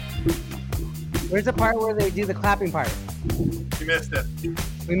Where's the part where they do the clapping part? You missed it.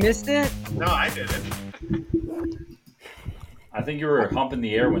 We missed it? No, I didn't. I think you were humping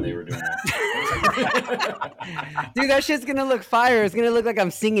the air when they were doing that. Dude, that shit's gonna look fire. It's gonna look like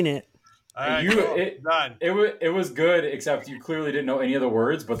I'm singing it. All right, done. It was good, except you clearly didn't know any of the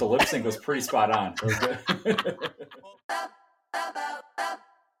words, but the lip sync was pretty spot on. It was good.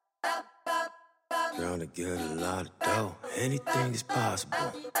 Trying to get a lot of dough. Anything is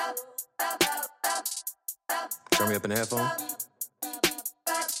possible. Turn me up in the headphone.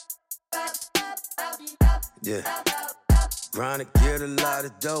 Yeah. Trying to get a lot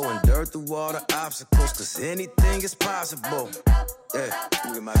of dough and dirt through all the obstacles, cause anything is possible. Yeah.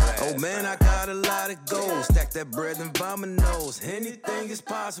 Oh man, I got a lot of goals. Stack that bread and by my nose. Anything is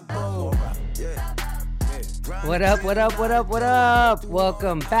possible. Yeah. What up, what up, what up, what up?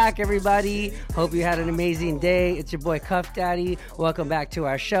 Welcome back, everybody. Hope you had an amazing day. It's your boy Cuff Daddy. Welcome back to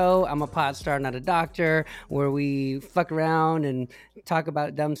our show. I'm a pod star, not a doctor, where we fuck around and talk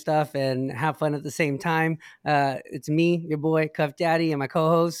about dumb stuff and have fun at the same time. It's me, your boy Cuff Daddy, and my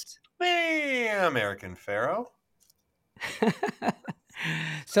co-host. Me, American Pharaoh.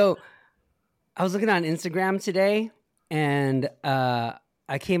 So I was looking on Instagram today, and I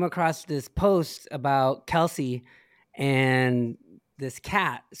came across this post about Kelsey and this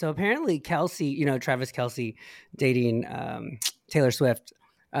cat. So apparently Kelsey, Travis Kelsey dating Taylor Swift.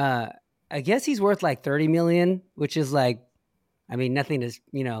 I guess he's worth like 30 million, which is like, I mean, nothing to,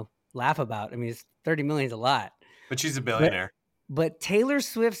 laugh about. I mean, 30 million is a lot. But she's a billionaire. But Taylor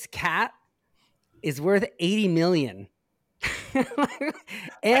Swift's cat is worth 80 million.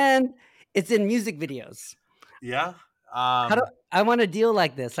 And it's in music videos. Yeah. I want a deal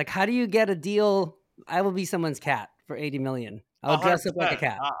like this. Like, how do you get a deal? I will be someone's cat for 80 million. I'll 100%. dress up like a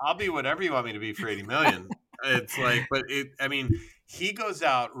cat. I'll be whatever you want me to be for 80 million. It's like, he goes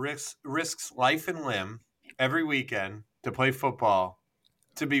out, risks life and limb every weekend to play football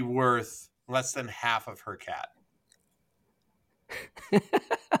to be worth less than half of her cat.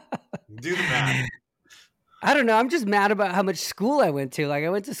 Do the math. I don't know. I'm just mad about how much school I went to. Like, I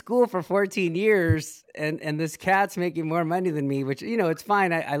went to school for 14 years and this cat's making more money than me, which, it's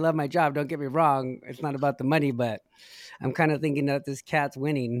fine. I love my job. Don't get me wrong. It's not about the money, but I'm kind of thinking that this cat's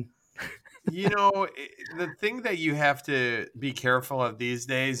winning. The thing that you have to be careful of these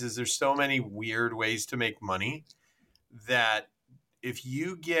days is there's so many weird ways to make money that if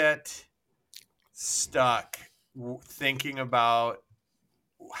you get stuck thinking about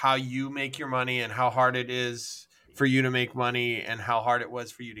how you make your money and how hard it is for you to make money and how hard it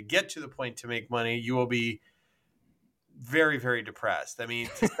was for you to get to the point to make money, you will be very, very depressed. I mean,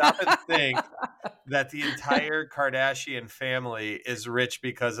 to stop and think that the entire Kardashian family is rich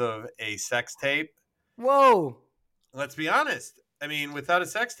because of a sex tape. Whoa. Let's be honest. I mean, without a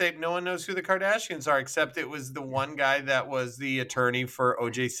sex tape, no one knows who the Kardashians are, except it was the one guy that was the attorney for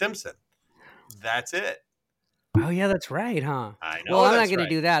O.J. Simpson. That's it. Oh, yeah, that's right, huh? I know. Well, I'm not going to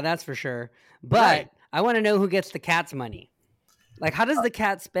do that. That's for sure. But right. I want to know who gets the cat's money. Like, how does the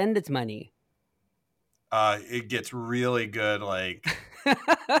cat spend its money? It gets really good. Like,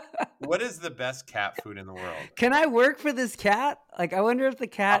 what is the best cat food in the world? Can I work for this cat? Like, I wonder if the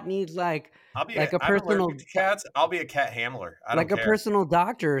cat needs a personal cats. I'll be a cat handler. I don't care. A personal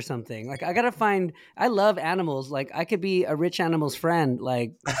doctor or something. Like, I gotta find. I love animals. Like, I could be a rich animal's friend.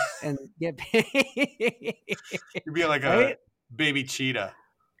 Like, and get paid. You'd be like a baby cheetah.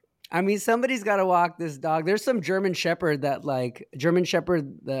 I mean, somebody's got to walk this dog. There's some German Shepherd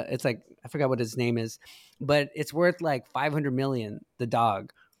it's like, I forgot what his name is, but it's worth like 500 million, the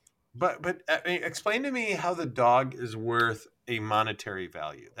dog. But I mean, explain to me how the dog is worth a monetary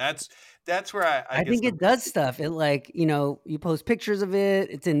value. That's where I think it does stuff. It you post pictures of it.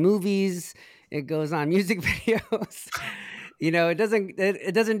 It's in movies. It goes on music videos.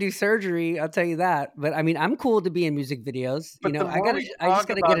 It doesn't do surgery. I'll tell you that. But I mean, I'm cool to be in music videos. But I just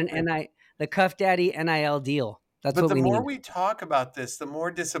gotta get the Cuff Daddy NIL deal. That's what we need. But the more we talk about this, the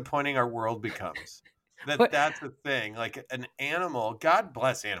more disappointing our world becomes. That's the thing. Like an animal, God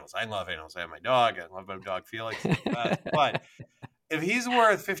bless animals. I love animals. I have my dog. I love my dog Felix. But if he's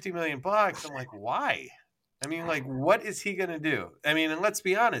worth $50 million, I'm like, why? I mean, like, what is he going to do? I mean, and let's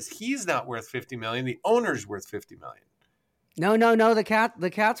be honest, he's not worth $50 million. The owner's worth $50 million. No.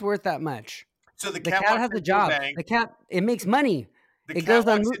 The cat's worth that much. So the cat has a job. The cat, it makes money. The cat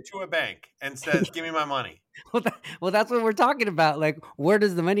walks into a bank and says, "Give me my money." Well, that's what we're talking about. Like, where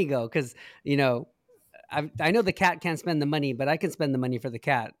does the money go? Because I know the cat can't spend the money, but I can spend the money for the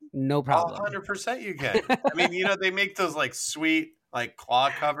cat. No problem. 100% you can. I mean, they make those like sweet like claw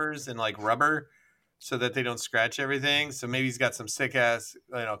covers and like rubber so that they don't scratch everything. So maybe he's got some sick ass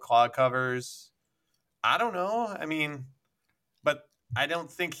claw covers. I don't know. I mean, but I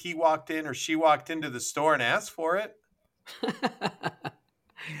don't think he walked in or she walked into the store and asked for it.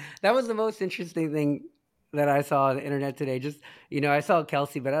 That was the most interesting thing that I saw on the internet today. Just, I saw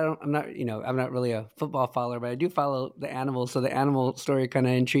Kelsey, but I'm not really a football follower, but I do follow the animals. So the animal story kind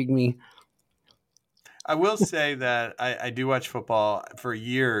of intrigued me. I will say that I do watch football for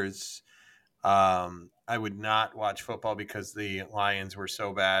years. I would not watch football because the Lions were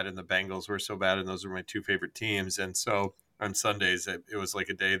so bad and the Bengals were so bad, and those were my two favorite teams. And so on Sundays, it was like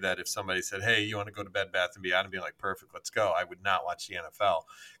a day that if somebody said, "Hey, you want to go to Bed Bath and Beyond?" and be like, "Perfect, let's go." I would not watch the NFL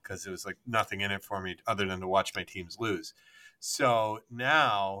because it was like nothing in it for me other than to watch my teams lose. So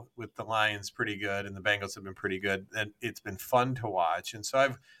now with the Lions pretty good and the Bengals have been pretty good, and it's been fun to watch. And so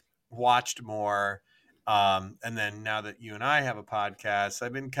I've watched more. And then now that you and I have a podcast,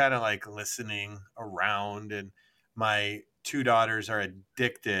 I've been kind of like listening around, and my two daughters are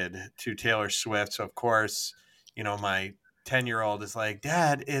addicted to Taylor Swift. So of course, my 10-year-old is like,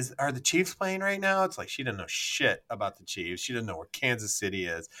 "Dad, are the Chiefs playing right now?" It's like she doesn't know shit about the Chiefs. She doesn't know where Kansas City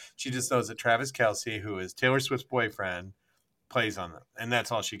is. She just knows that Travis Kelce, who is Taylor Swift's boyfriend, plays on them, and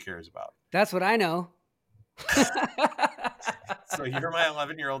that's all she cares about. That's what I know. So you're my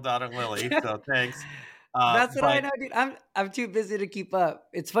 11-year-old daughter, Lily. So thanks. That's what I know, dude. I'm too busy to keep up.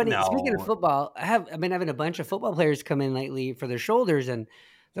 It's funny. Speaking of football, I've been having a bunch of football players come in lately for their shoulders, and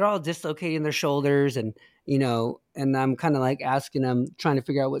they're all dislocating their shoulders, and and I'm kind of like asking them, trying to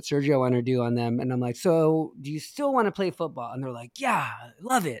figure out what surgery I want to do on them, and I'm like, "So, do you still want to play football?" And they're like, "Yeah, I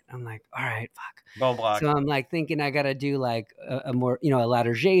love it." I'm like, "All right, fuck." Bone block. So I'm like thinking I got to do like a more, a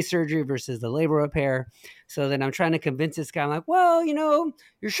Latarjet surgery versus the labral repair. So then I'm trying to convince this guy. I'm like, "Well,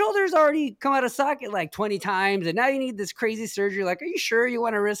 your shoulder's already come out of socket like 20 times, and now you need this crazy surgery. Like, are you sure you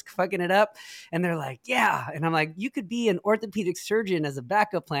want to risk fucking it up?" And they're like, "Yeah." And I'm like, "You could be an orthopedic surgeon as a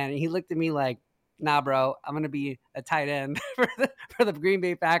backup plan." And he looked at me like, "Nah, bro, I'm going to be a tight end for the Green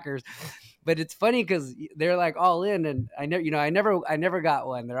Bay Packers." But it's funny because they're like all in, and I never got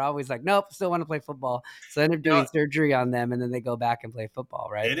one. They're always like, "Nope, still want to play football." So I end up doing surgery on them, and then they go back and play football.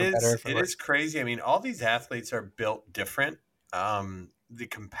 Right? It is crazy. I mean, all these athletes are built different. The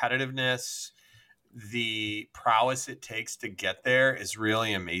competitiveness, the prowess it takes to get there is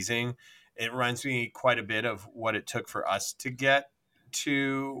really amazing. It reminds me quite a bit of what it took for us to get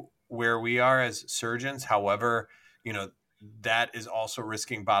to where we are as surgeons. However, that is also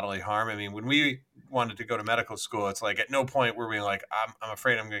risking bodily harm. I mean, when we wanted to go to medical school, it's like at no point were we like, I'm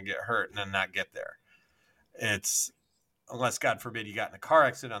afraid I'm going to get hurt and then not get there. It's unless God forbid you got in a car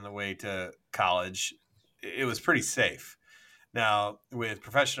accident on the way to college, it was pretty safe. Now with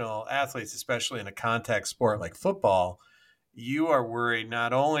professional athletes, especially in a contact sport like football, you are worried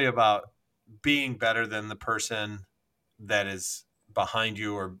not only about being better than the person that is behind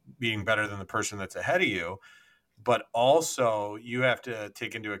you or being better than the person that's ahead of you, but also you have to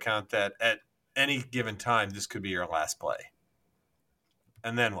take into account that at any given time, this could be your last play.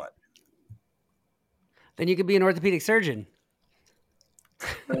 And then what? Then you could be an orthopedic surgeon.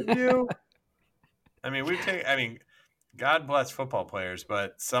 You? I mean, God bless football players,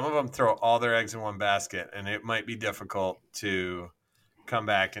 but some of them throw all their eggs in one basket, and it might be difficult to come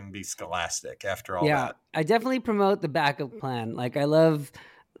back and be scholastic after all that. I definitely promote the backup plan. Like, I love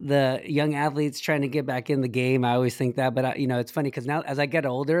the young athletes trying to get back in the game. I always think that, but it's funny because now as I get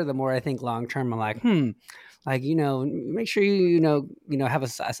older, the more I think long term, I'm like, like, make sure you have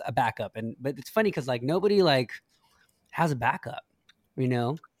a backup. But it's funny because like nobody like has a backup,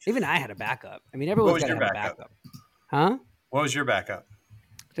 even I had a backup. I mean, everyone's got to have a backup. Huh? What was your backup?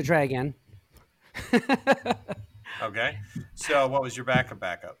 To try again. Okay. So what was your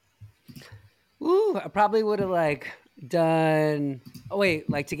backup? Ooh, I probably would have like done. Oh wait,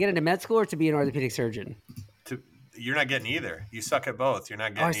 like to get into med school or to be an orthopedic surgeon? You're not getting either. You suck at both. You're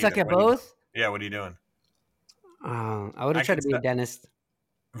not getting. Oh, I suck at both. Yeah. What are you doing? I would have tried to be a dentist.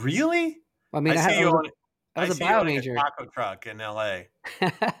 Really? Well, I mean, I was a bio major. A taco truck in LA.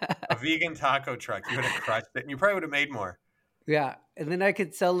 A vegan taco truck. You would have crushed it, and you probably would have made more. Yeah, and then I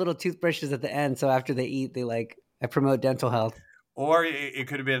could sell little toothbrushes at the end. So after they eat, I promote dental health. Or it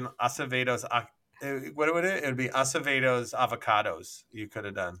could have been Acevedo's. What would it? It would be Acevedo's avocados. You could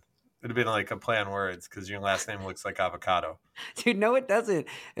have done. It would have been like a play on words because your last name looks like avocado. Dude, no, it doesn't.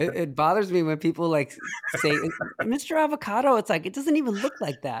 It bothers me when people like say Mr. Avocado. It's like it doesn't even look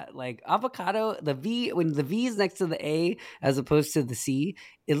like that. Like avocado, when the V is next to the A as opposed to the C,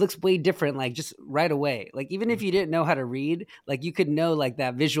 it looks way different. Like just right away. Like even if you didn't know how to read, like you could know like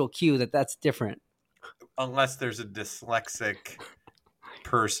that visual cue that's different. Unless there's a dyslexic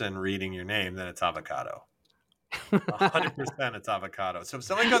person reading your name, then it's avocado. 100% it's avocado. So if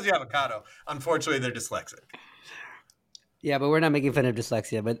somebody calls you avocado, unfortunately, they're dyslexic. Yeah, but we're not making fun of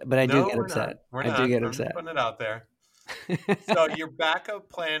dyslexia, but I do No, get we're upset. not. We're I not. do get I'm just upset. putting it out there. So your backup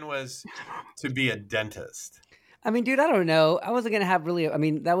plan was to be a dentist. I mean, dude, I don't know. I wasn't gonna have really. I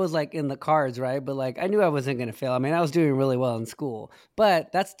mean, that was like in the cards, right? But like, I knew I wasn't gonna fail. I mean, I was doing really well in school,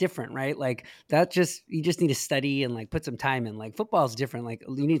 but that's different, right? Like, you just need to study and like put some time in. Like, football is different. Like,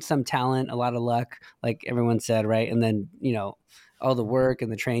 you need some talent, a lot of luck, like everyone said, right? And then all the work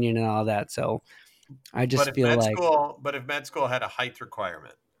and the training and all that. So, I just feel like, If med school had a height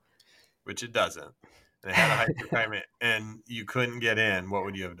requirement, which it doesn't, and it had a height requirement, and you couldn't get in, what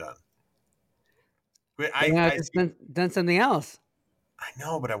would you have done? I just done something else. I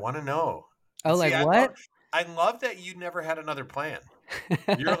know, but I want to know. Oh, See, like what? I love that you never had another plan.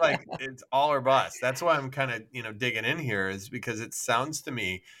 You're like, it's all or bust. That's why I'm kind of, digging in here, is because it sounds to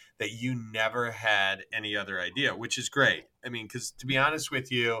me that you never had any other idea, which is great. I mean, because to be honest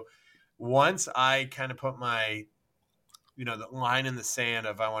with you, once I kind of put my, the line in the sand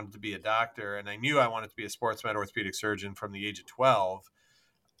of I wanted to be a doctor, and I knew I wanted to be a sports med orthopedic surgeon from the age of 12,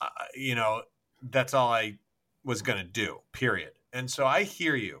 that's all I was going to do, period. And so I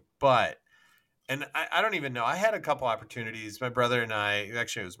hear you, and I don't even know. I had a couple opportunities. My brother and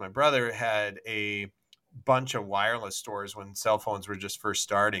actually it was my brother, had a bunch of wireless stores when cell phones were just first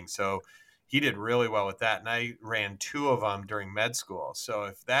starting. So he did really well with that. And I ran 2 of them during med school. So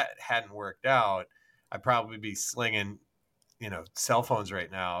if that hadn't worked out, I'd probably be slinging, cell phones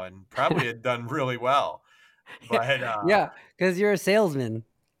right now, and probably had done really well. But yeah, because you're a salesman.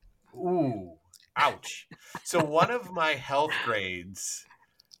 Ooh, ouch. So one of my health grades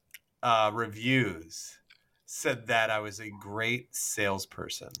reviews said that I was a great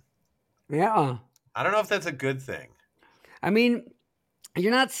salesperson. Yeah. I don't know if that's a good thing. I mean,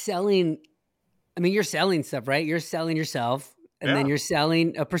 you're not selling. I mean, you're selling stuff, right? You're selling yourself, and then you're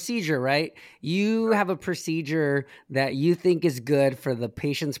selling a procedure, right? You have a procedure that you think is good for the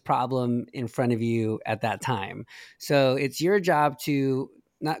patient's problem in front of you at that time. So it's your job to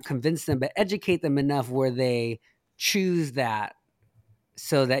not convince them, but educate them enough where they choose that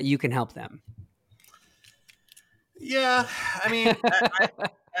so that you can help them. Yeah, I mean,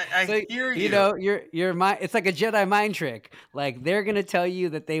 I so, hear you. You're it's like a Jedi mind trick. Like, they're going to tell you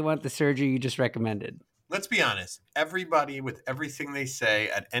that they want the surgery you just recommended. Let's be honest. Everybody, with everything they say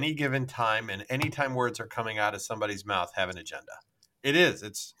at any given time, and anytime words are coming out of somebody's mouth, have an agenda. It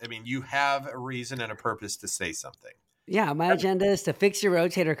is. You have a reason and a purpose to say something. Yeah, my agenda is to fix your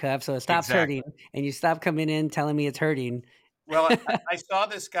rotator cuff so it stops hurting, and you stop coming in telling me it's hurting. Well, I saw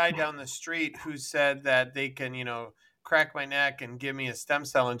this guy down the street who said that they can, crack my neck and give me a stem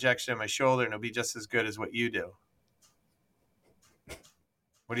cell injection in my shoulder, and it'll be just as good as what you do.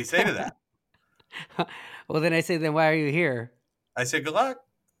 What do you say to that? Well, then I say, then why are you here? I say, good luck.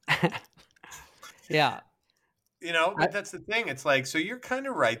 Yeah. But that's the thing. It's like, so you're kind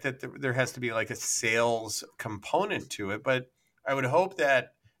of right that there has to be like a sales component to it, but I would hope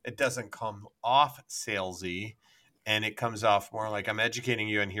that it doesn't come off salesy, and it comes off more like, I'm educating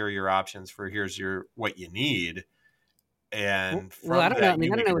you, and here are your options for here's what you need. And I don't know. I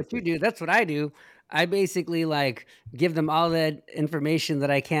don't know what you do. That's what I do. I basically like give them all the information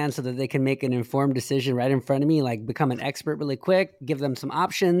that I can so that they can make an informed decision right in front of me, like become an expert really quick, give them some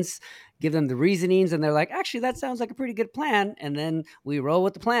options, give them the reasonings. And they're like, actually, that sounds like a pretty good plan. And then we roll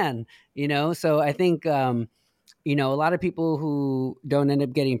with the plan, So I think, a lot of people who don't end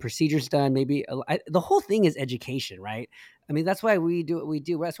up getting procedures done, maybe the whole thing is education, right? I mean, that's why we do what we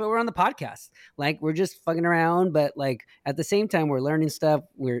do. That's why we're on the podcast. Like, we're just fucking around, but like at the same time, we're learning stuff.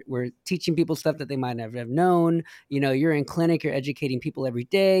 We're teaching people stuff that they might never have known. You're in clinic, you're educating people every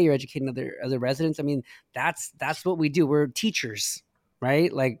day. You're educating other residents. I mean, that's what we do. We're teachers,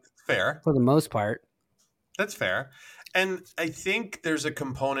 right? Like, fair for the most part. That's fair. And I think there's a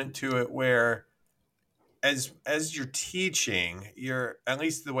component to it where, as you're teaching, you're, at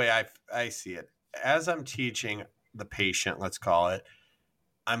least the way I see it, as I'm teaching the patient, let's call it,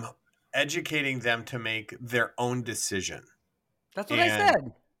 I'm educating them to make their own decision. That's what I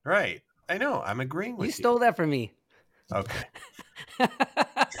said. Right. I know. I'm agreeing with you. You stole that from me. Okay. All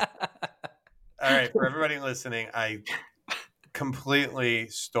right. For everybody listening, I completely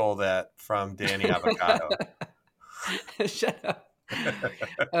stole that from Danny Avocado. Shut up.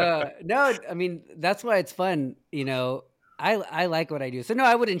 No, I mean, that's why it's fun. I like what I do. So no,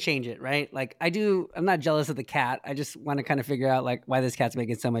 I wouldn't change it. Right. Like, I'm not jealous of the cat. I just want to kind of figure out like why this cat's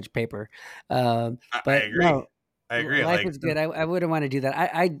making so much paper. But I agree. No, I agree. Life Like, is good. I wouldn't want to do that.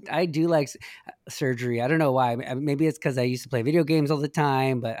 I do like surgery. I don't know why. Maybe it's because I used to play video games all the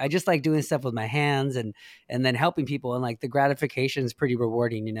time, but I just like doing stuff with my hands and then helping people, and like the gratification is pretty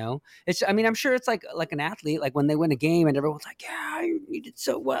rewarding. It's. I mean, I'm sure it's like an athlete, like when they win a game and everyone's like, "Yeah, you did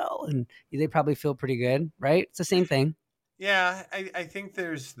so well," and they probably feel pretty good, right? It's the same thing. yeah, I think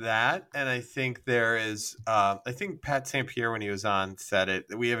there's that. And I think there is, I think Pat St. Pierre, when he was on, said it,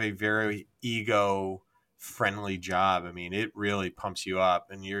 that we have a very ego friendly job. I mean, it really pumps you up,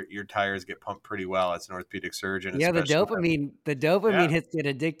 and your tires get pumped pretty well as an orthopedic surgeon. Yeah, the Especially dopamine Yeah. hits get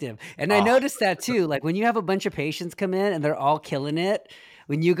addictive. And I Oh, noticed that too. Like when you have a bunch of patients come in and they're all killing it,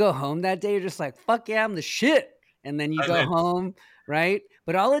 when you go home that day, you're just like, fuck yeah, I'm the shit. And then you and go then- home, right?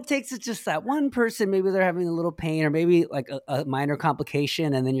 But all it takes is just that one person, maybe they're having a little pain or maybe like a minor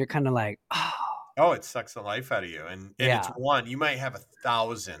complication. And then you're kind of like, oh, it sucks the life out of you. And it's Yeah. one, you might have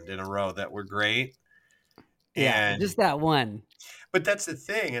 1,000 in a row that were great. yeah, And just that one. But that's the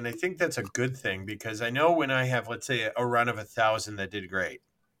thing, and I think that's a good thing, because I know when I have, let's say, a run of 1,000 that did great,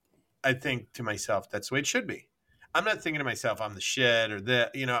 I think to myself, that's the way it should be. I'm not thinking to myself, I'm the shit or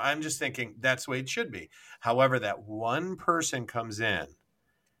that, I'm just thinking that's the way it should be. However, that one person comes in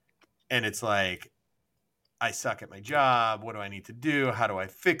and it's like, I suck at my job. What do I need to do? How do I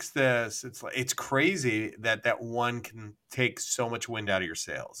fix this? It's crazy that one can take so much wind out of your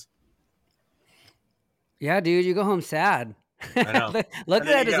sails. Yeah, dude, you go home sad. I know. Luckily, And then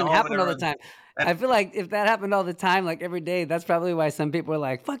that you get doesn't home happen and all the everyone- time. I feel like if that happened all the time, like every day, that's probably why some people are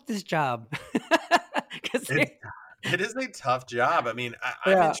like, fuck this job. 'Cause It is a tough job. I mean,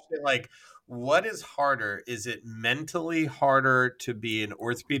 I'm Yeah. interested, like, what is harder? Is it mentally harder to be an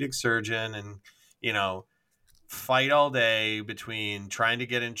orthopedic surgeon and, fight all day between trying to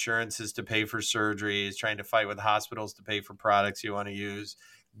get insurances to pay for surgeries, trying to fight with hospitals to pay for products you want to use,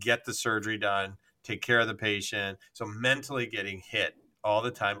 get the surgery done, take care of the patient. So mentally getting hit all the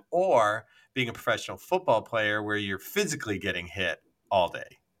time, or being a professional football player where you're physically getting hit all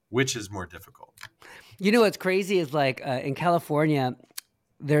day, which is more difficult? What's crazy is like in California,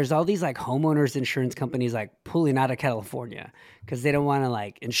 there's all these like homeowners insurance companies like pulling out of California because they don't want to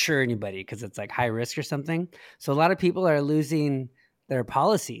like insure anybody because it's like high risk or something. So a lot of people are losing their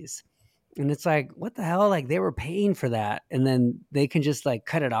policies. And it's like, what the hell? Like they were paying for that and then they can just like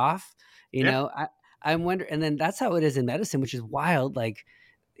cut it off. I'm wondering, and then that's how it is in medicine, which is wild. Like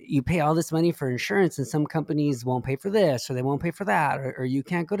you pay all this money for insurance and some companies won't pay for this or they won't pay for that, or you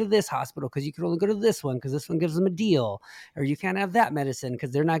can't go to this hospital because you can only go to this one because this one gives them a deal, or you can't have that medicine because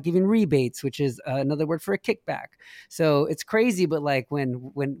they're not giving rebates, which is another word for a kickback. So it's crazy, but like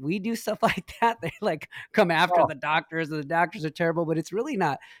when we do stuff like that, they like come after the doctors and the doctors are terrible, but it's really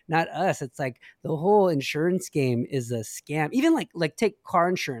not us. It's like the whole insurance game is a scam. Even like take car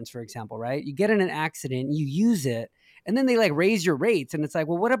insurance, for example, right? You get in an accident, you use it, and then they like raise your rates. And it's like,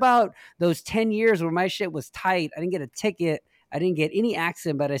 well, what about those 10 years where my shit was tight? I didn't get a ticket. I didn't get any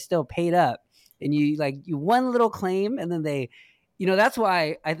accident, but I still paid up. And you one little claim and then they, that's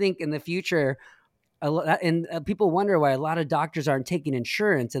why I think in the future, people wonder why a lot of doctors aren't taking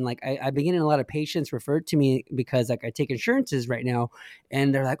insurance. And like, I've been getting a lot of patients referred to me because like I take insurances right now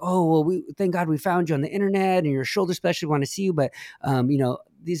and they're like, oh, well, thank God we found you on the internet and your shoulder specialist want to see you. But,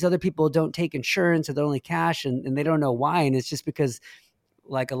 these other people don't take insurance or they're only cash and they don't know why. And it's just because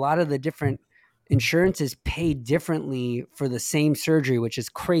like a lot of the different insurances pay differently for the same surgery, which is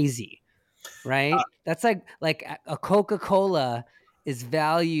crazy, right? That's like a Coca-Cola is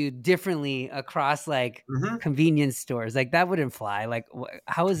valued differently across like convenience stores. Like that wouldn't fly. Like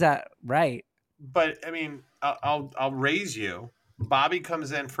how is that right? But I mean, I'll raise you. Bobby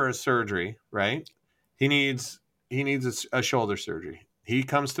comes in for a surgery, right? He needs a shoulder surgery. He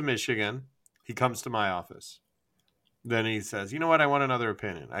comes to Michigan. He comes to my office. Then he says, you know what? I want another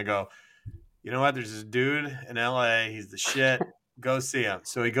opinion. I go, you know what? There's this dude in LA. He's the shit. Go see him.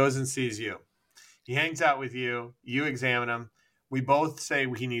 So he goes and sees you. He hangs out with you. You examine him. We both say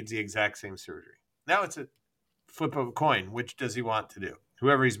he needs the exact same surgery. Now it's a flip of a coin. Which does he want to do?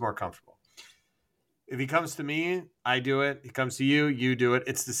 Whoever he's more comfortable. If he comes to me, I do it. He comes to you, you do it.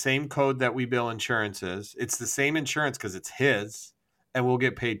 It's the same code that we bill insurances. It's the same insurance because it's his, and we'll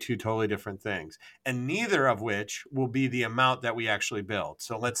get paid two totally different things. And neither of which will be the amount that we actually billed.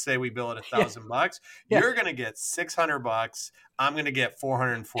 So let's say we bill it $1,000. Yeah. You're going to get $600. I'm going to get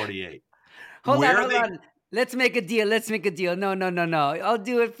 $448. Hold on. Let's make a deal. No. I'll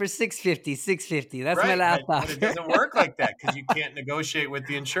do it for $650. That's my last but offer. it doesn't work like that because you can't negotiate with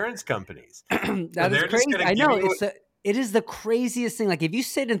the insurance companies. That is crazy. I know. it is the craziest thing. Like if you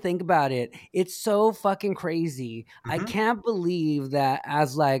sit and think about it, it's so fucking crazy. I can't believe that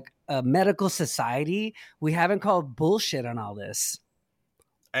as like a medical society, we haven't called bullshit on all this.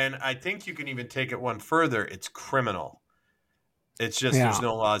 And I think you can even take it one further. It's criminal. It's just there's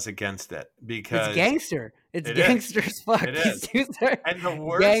no laws against it because it's gangster. It's it gangster as fuck. It is. And the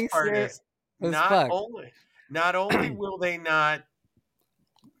worst part is not only will they not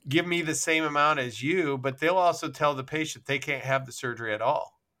give me the same amount as you, but they'll also tell the patient they can't have the surgery at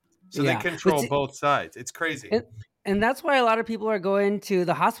all. So they control both sides. It's crazy. And that's why a lot of people are going to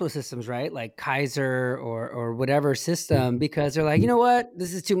the hospital systems, right? Like Kaiser or whatever system, because they're like, you know what?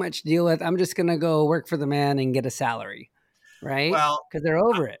 This is too much to deal with. I'm just going to go work for the man and get a salary, right? Well, because they're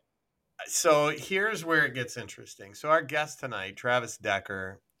over it. So here's where it gets interesting. So our guest tonight, Travis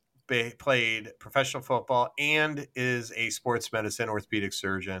Dekker, played professional football and is a sports medicine orthopedic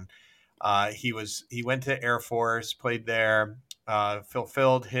surgeon. He went to Air Force, played there,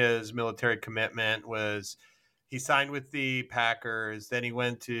 fulfilled his military commitment, he signed with the Packers. Then he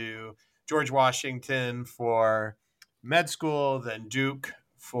went to George Washington for med school, then Duke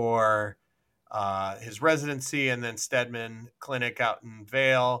for his residency, and then Stedman Clinic out in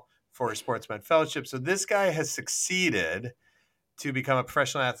Vail for a sports med fellowship. So this guy has succeeded to become a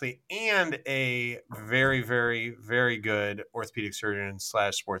professional athlete and a very, very, very good orthopedic surgeon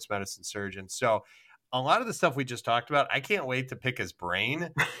 / sports medicine surgeon. So a lot of the stuff we just talked about, I can't wait to pick his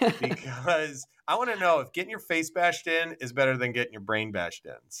brain because I want to know if getting your face bashed in is better than getting your brain bashed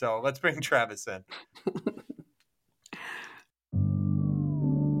in. So let's bring Travis in.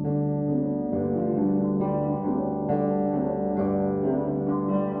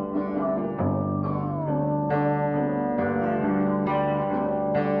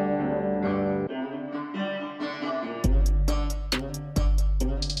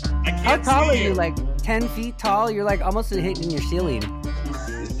 How tall are you? Like 10 feet tall? You're like almost hitting your ceiling.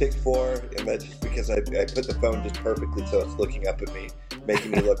 He's 6'4", and that's just because I put the phone just perfectly so it's looking up at me,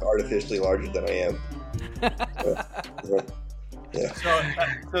 making me look artificially larger than I am. Yeah.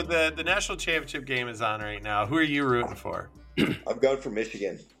 So the national championship game is on right now. Who are you rooting for? I'm going for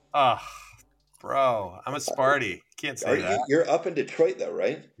Michigan. Oh, bro, I'm a Sparty. Can't say that. You're up in Detroit, though,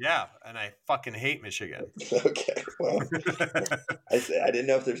 right? Yeah, and I fucking hate Michigan. Okay, well, I didn't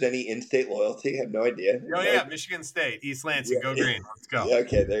know if there's any in-state loyalty. I have no idea. Oh, yeah, Michigan State, East Lansing, go green. Let's go. Yeah,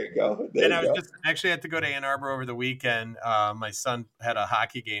 okay, there you go. I was actually had to go to Ann Arbor over the weekend. My son had a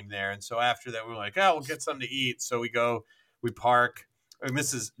hockey game there, and so after that, we were like, oh, we'll get something to eat. So we park. And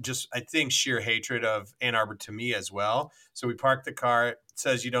this is just, I think, sheer hatred of Ann Arbor to me as well. So we park the car. It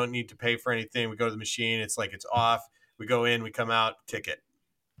says you don't need to pay for anything. We go to the machine. It's like it's off. We go in. We come out. Ticket.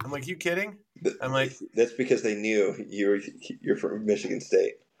 I'm like, you kidding? I'm like, that's because they knew you're from Michigan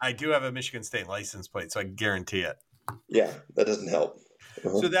State. I do have a Michigan State license plate, so I guarantee it. Yeah, that doesn't help.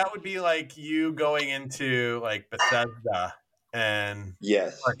 So that would be like you going into like Bethesda and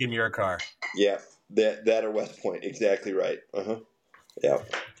parking your car. Yeah, that or West Point. Exactly right. Yeah.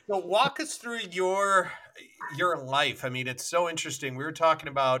 So walk us through your life. I mean, it's so interesting. We were talking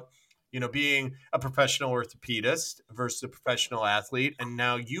about, being a professional orthopedist versus a professional athlete, and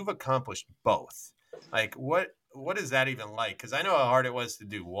now you've accomplished both. Like, what is that even like? Because I know how hard it was to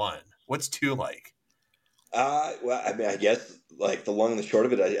do one. What's two like? Well, I mean, I guess like the long and the short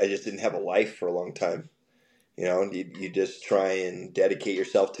of it, I just didn't have a life for a long time. You just try and dedicate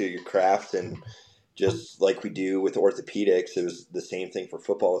yourself to your craft, and just like we do with orthopedics, it was the same thing for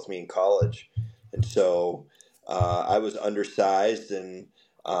football with me in college. And so I was undersized, and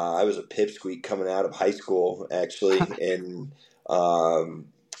I was a pipsqueak coming out of high school, actually. And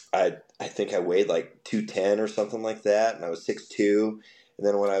I think I weighed like 210 or something like that, and I was 6'2". And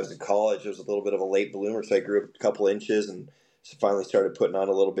then when I was in college, I was a little bit of a late bloomer, so I grew up a couple inches and finally started putting on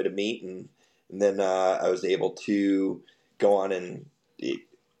a little bit of meat. And then I was able to go on and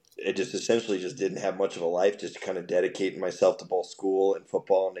it just essentially just didn't have much of a life, just kind of dedicating myself to both school and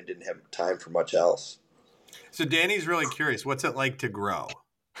football, and I didn't have time for much else. So Danny's really curious. What's it like to grow?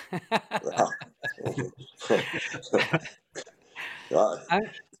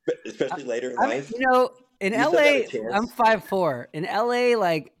 Especially later in life. In LA, I'm 5'4". In LA,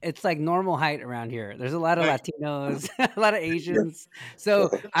 like it's like normal height around here. There's a lot of Latinos, a lot of Asians. So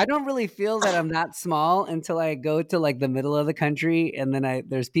I don't really feel that I'm that small until I go to like the middle of the country, and then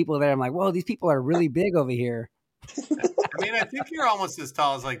there's people there. I'm like, whoa, these people are really big over here. I mean, I think you're almost as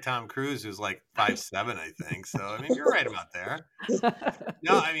tall as like Tom Cruise, who's like 5'7", I think. So I mean, you're right about there.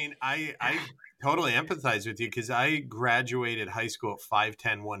 No, I mean, I totally empathize with you because I graduated high school at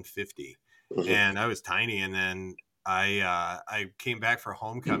 5'10", 150. And I was tiny, and then I came back for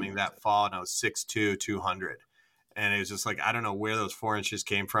homecoming that fall, and I was 6'2", 200. And it was just like, I don't know where those 4 inches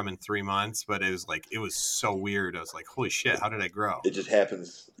came from in 3 months, but it was so weird. I was like, holy shit, how did I grow? It just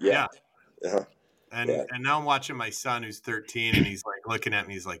happens. Yeah. Uh-huh. And now I'm watching my son who's 13 and he's like looking at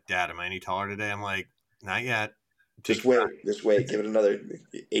me. He's like, Dad, am I any taller today? I'm like, not yet. Just wait. Give it another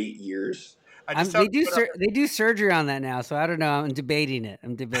 8 years. They do surgery on that now, so I don't know. I'm debating it.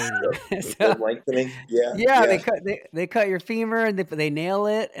 So, lengthening. Yeah. They cut your femur and they nail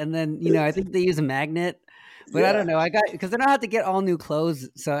it, and then I think they use a magnet. But I don't know. Because then I have to get all new clothes,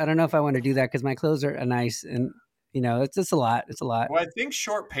 so I don't know if I want to do that because my clothes are nice and it's just a lot. It's a lot. Well, I think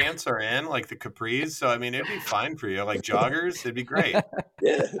short pants are in, like the capris. So I mean, it'd be fine for you, like joggers. It'd be great.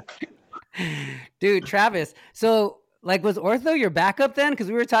 Yeah. Dude, Travis. So, like, was ortho your backup then? Because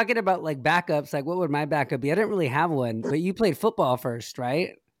we were talking about like backups. Like, what would my backup be? I didn't really have one, but you played football first,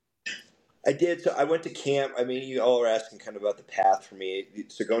 right? I did. So I went to camp. I mean, you all are asking kind of about the path for me.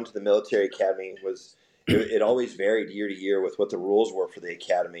 So going to the military academy it always varied year to year with what the rules were for the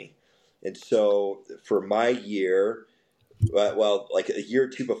academy. And so for my year, well, like a year or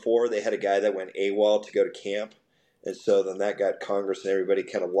two before, they had a guy that went AWOL to go to camp. And so then that got Congress and everybody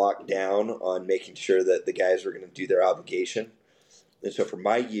kind of locked down on making sure that the guys were going to do their obligation. And so for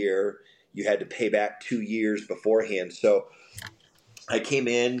my year, you had to pay back 2 years beforehand. So I came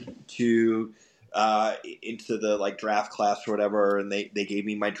into the like draft class or whatever, and they gave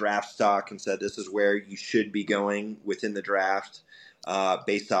me my draft stock and said, this is where you should be going within the draft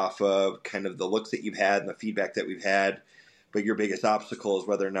based off of kind of the looks that you've had and the feedback that we've had. But your biggest obstacle is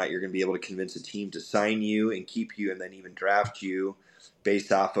whether or not you're going to be able to convince a team to sign you and keep you and then even draft you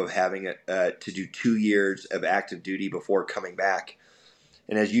based off of having to do 2 years of active duty before coming back.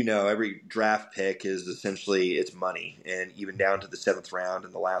 And as you know, every draft pick is essentially it's money. And even down to the 7th round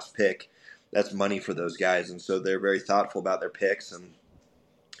and the last pick, that's money for those guys. And so they're very thoughtful about their picks. And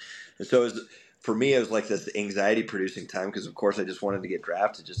so for me, it was like this anxiety-producing time because, of course, I just wanted to get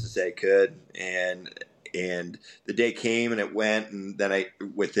drafted just to say I could. And the day came and it went, and then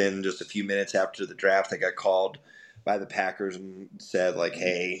within just a few minutes after the draft, I got called by the Packers and said, like,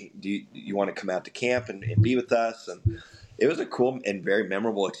 hey, do you want to come out to camp and be with us? And it was a cool and very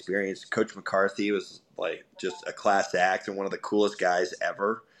memorable experience. Coach McCarthy was like just a class act and one of the coolest guys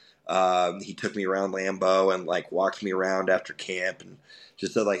ever. He took me around Lambeau and like walked me around after camp and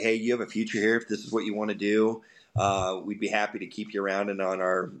just said like, hey, you have a future here if this is what you want to do. We'd be happy to keep you around and on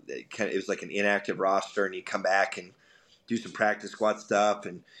it was like an inactive roster, and you come back and do some practice squad stuff,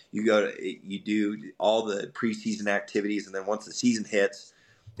 and you do all the preseason activities, and then once the season hits,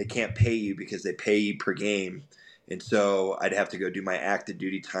 they can't pay you because they pay you per game, and so I'd have to go do my active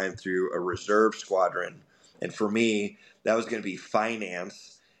duty time through a reserve squadron, and for me, that was going to be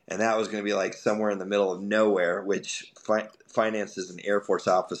finance, and that was going to be like somewhere in the middle of nowhere, which finance as an Air Force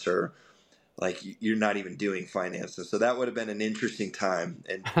officer. Like you're not even doing finances. So that would have been an interesting time.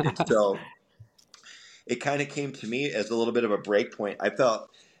 And so it kind of came to me as a little bit of a break point. I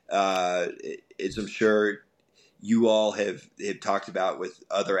felt, as I'm sure you all have talked about with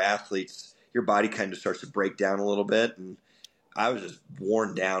other athletes, your body kind of starts to break down a little bit. And I was just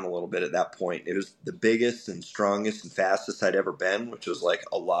worn down a little bit at that point. It was the biggest and strongest and fastest I'd ever been, which was like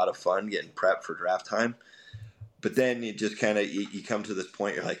a lot of fun getting prepped for draft time. But then you just kind of, you come to this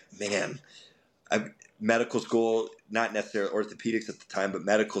point, you're like, man, medical school, not necessarily orthopedics at the time, but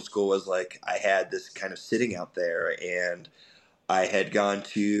medical school was like, I had this kind of sitting out there, and I had gone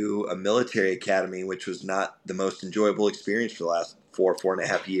to a military academy, which was not the most enjoyable experience for the last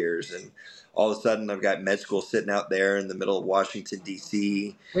 4.5 years. And all of a sudden I've got med school sitting out there in the middle of Washington,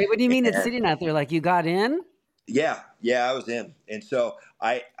 D.C. Wait, what do you mean it's sitting out there? Like you got in? Yeah, I was in. And so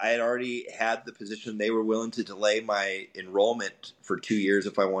I had already had the position. They were willing to delay my enrollment for 2 years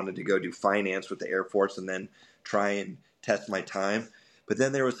if I wanted to go do finance with the Air Force and then try and test my time. But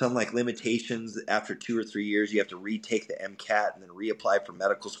then there was some like limitations. After 2 or 3 years, you have to retake the MCAT and then reapply for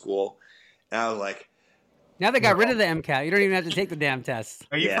medical school. And I was like, now they got rid of the MCAT. You don't even have to take the damn test.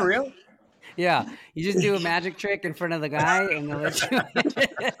 Are you for real? Yeah, you just do a magic trick in front of the guy and they'll let you.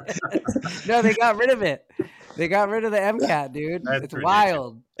 No, they got rid of it. They got rid of the MCAT, dude. It's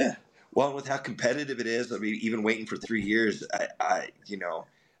wild. Yeah. Well, with how competitive it is, I mean, even waiting for 3 years, I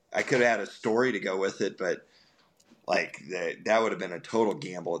could have had a story to go with it, but like that would have been a total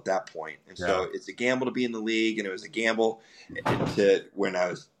gamble at that point. And so it's a gamble to be in the league, and it was a gamble to when I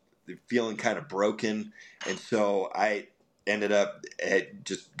was feeling kind of broken. And so I ended up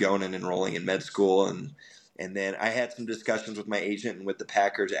just going and enrolling in med school, and then I had some discussions with my agent and with the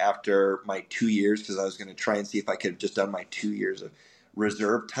Packers after my 2 years, because I was going to try and see if I could have just done my 2 years of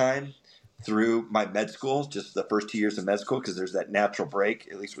reserve time through my med school, just the first 2 years of med school, because there's that natural break,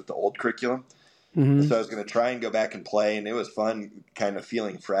 at least with the old curriculum. Mhm. So I was going to try and go back and play, and it was fun, kind of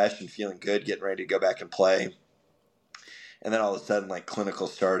feeling fresh and feeling good, getting ready to go back and play. And then all of a sudden, like, clinical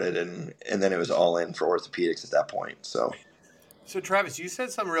started, and then it was all in for orthopedics at that point. So Travis, you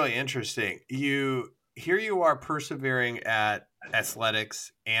said something really interesting. Here you are persevering at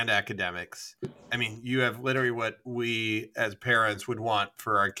athletics and academics. I mean, you have literally what we as parents would want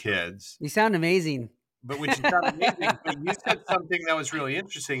for our kids. You sound amazing. But which is not amazing. But you said something that was really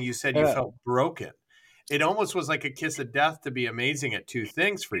interesting. You said you felt broken. It almost was like a kiss of death to be amazing at two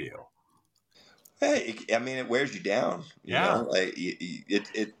things for you. hey, I mean, it wears you down. You Yeah. know, like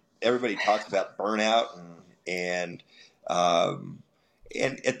everybody talks about burnout and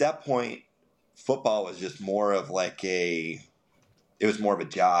at that point, football was just more of like it was more of a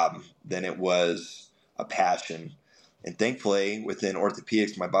job than it was a passion. And thankfully, within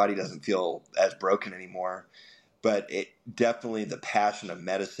orthopedics, my body doesn't feel as broken anymore. But it definitely, the passion of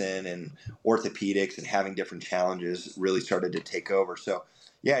medicine and orthopedics and having different challenges really started to take over. So,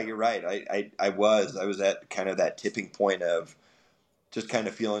 yeah, you're right. I was at kind of that tipping point of just kind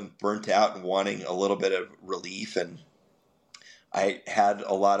of feeling burnt out and wanting a little bit of relief. And I had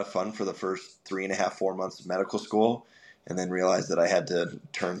a lot of fun for the first 3.5, 4 months of medical school, and then realized that I had to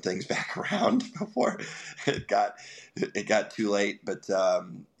turn things back around before it got too late. But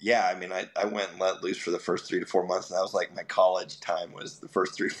yeah, I mean, I went and let loose for the first 3 to 4 months, and that was like my college time was the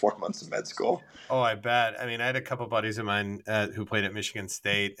first 3 to 4 months of med school. Oh, I bet. I mean, I had a couple buddies of mine who played at Michigan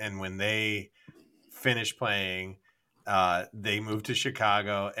State, and when they finished playing, they moved to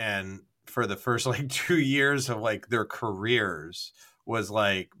Chicago, and for the first like 2 years of like their careers was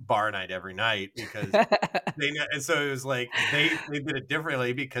like bar night every night because and so it was like they did it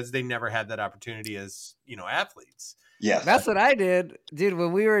differently because they never had that opportunity as, you know, athletes. Yes. That's what I did. Dude,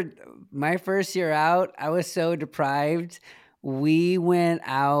 when we were my first year out, I was so deprived. We went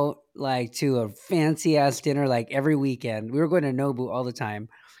out like to a fancy ass dinner like every weekend. We were going to Nobu all the time.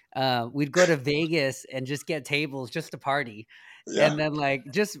 We'd go to Vegas and just get tables just to party. Yeah. And then like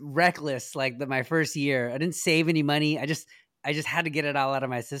just reckless like my first year. I didn't save any money. I just had to get it all out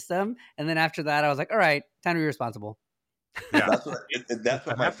of my system. And then after that, I was like, all right, time to be responsible. Yeah. That's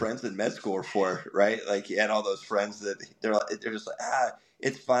what my friends in med school are for, right? Like you had all those friends that they're just like,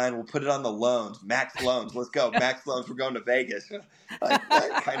 it's fine. We'll put it on the loans, max loans. Let's go, max loans. We're going to Vegas. Like,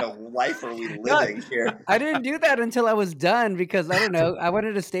 what kind of life are we living here? I didn't do that until I was done because I don't know. I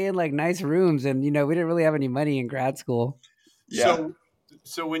wanted to stay in like nice rooms, and you know we didn't really have any money in grad school. Yeah.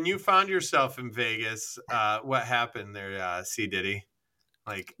 So when you found yourself in Vegas, what happened there, C. Diddy?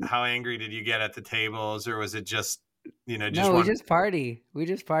 Like, how angry did you get at the tables, or was it just, you know, just no, we just party.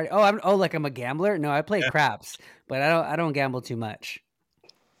 Oh, like I'm a gambler? No, I play craps, but I don't gamble too much.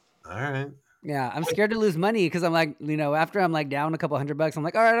 All right. Yeah, I'm scared to lose money because I'm like, you know, after I'm like down a couple $100, I'm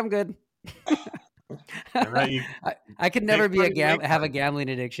like, all right, I'm good. Right, I could never have a gambling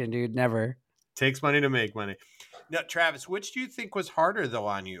addiction, dude. Never. Takes money to make money. Now, Travis, which do you think was harder though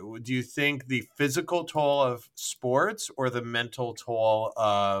on you? Do you think the physical toll of sports or the mental toll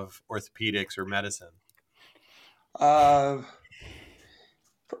of orthopedics or medicine? Honestly,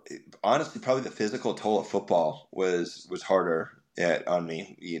 probably the physical toll of football was harder on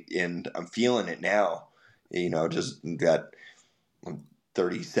me, and I'm feeling it now. You know, just I'm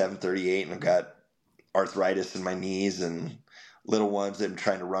 37, 38, and I've got arthritis in my knees and little ones that I'm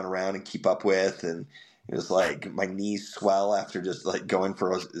trying to run around and keep up with, and it was like my knees swell after just like going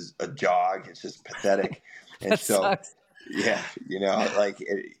for a jog. It's just pathetic. And so, sucks. yeah, you know, like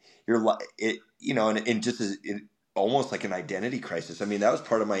you know, and just almost like an identity crisis. I mean, that was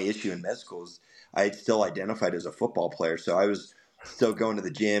part of my issue in med schools. I had still identified as a football player, so I was still going to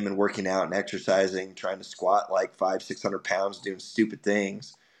the gym and working out and exercising, trying to squat like 500-600 pounds, doing stupid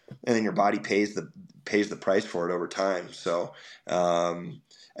things, and then your body pays the price for it over time. So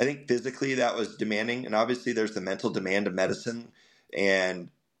I think physically that was demanding, and obviously there's the mental demand of medicine, and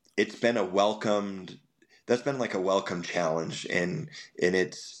it's been that's been like a welcome challenge, and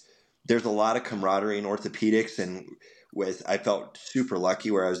there's a lot of camaraderie in orthopedics, and I felt super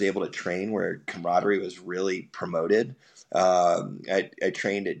lucky where I was able to train where camaraderie was really promoted. I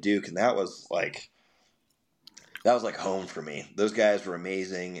trained at Duke, and that was like home for me. Those guys were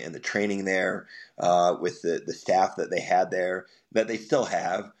amazing, and the training there with the staff that they had there, that they still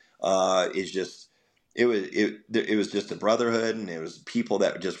have, is just it was just a brotherhood, and it was people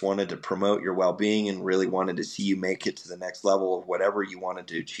that just wanted to promote your well-being and really wanted to see you make it to the next level of whatever you wanted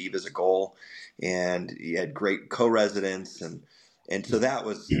to achieve as a goal. And you had great co-residents, and so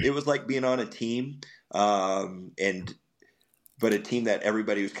it was like being on a team, but a team that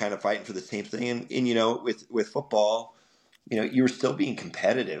everybody was kind of fighting for the same thing. And you know, with football, you were still being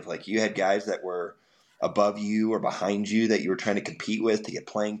competitive. Like you had guys that were above you or behind you that you were trying to compete with to get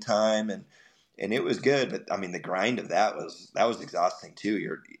playing time, and it was good. But I mean, the grind of that was exhausting too.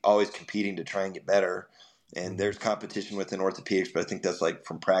 You're always competing to try and get better, and there's competition within orthopedics, but I think that's like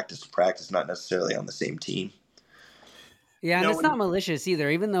from practice to practice, not necessarily on the same team. Yeah, and it's not malicious either.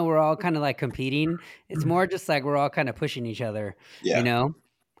 Even though we're all kind of like competing, it's more just like we're all kind of pushing each other. Yeah.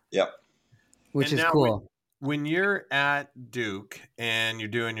 Yep. Which is cool. When you're at Duke and you're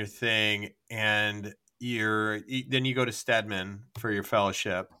doing your thing, and then you go to Stedman for your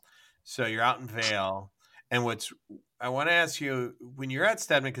fellowship, so you're out in Vail. And I want to ask you, when you're at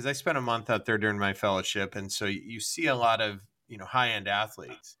Stedman, because I spent a month out there during my fellowship, and so you see a lot of high-end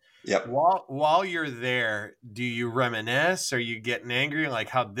athletes. Yep. While you're there, do you reminisce? Are you getting angry like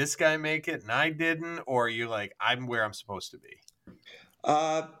how'd this guy make it and I didn't? Or are you like, I'm where I'm supposed to be?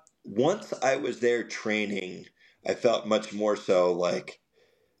 Once I was there training, I felt much more so like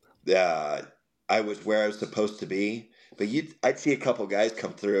I was where I was supposed to be. But I'd see a couple guys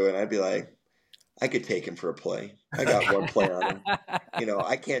come through and I'd be like, I could take him for a play. I got one play on him.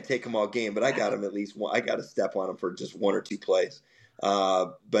 I can't take him all game, but I got him at least one. I got a step on him for just one or two plays.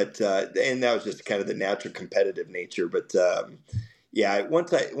 And that was just kind of the natural competitive nature. But yeah,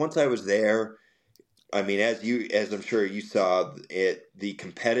 once I was there, I mean, as I'm sure you saw it, the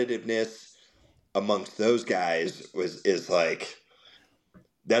competitiveness amongst those guys is like,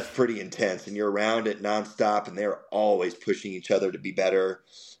 that's pretty intense, and you're around it nonstop, and they're always pushing each other to be better.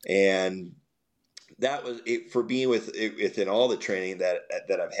 And that was it for being within all the training that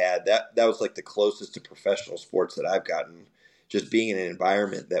I've had. That was like the closest to professional sports that I've gotten. Just being in an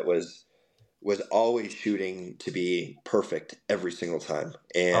environment that was always shooting to be perfect every single time,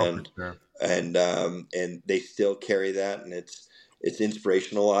 and and they still carry that, and it's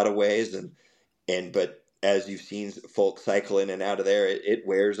inspirational in a lot of ways, but as you've seen folks cycle in and out of there, it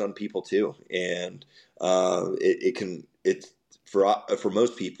wears on people too, and it's for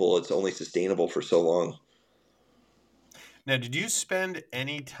most people, it's only sustainable for so long. Now, did you spend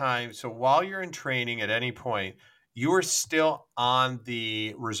any time? So while you're in training, at any point, you were still on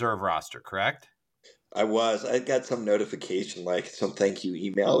the reserve roster, correct? I was. I got some notification, like some thank you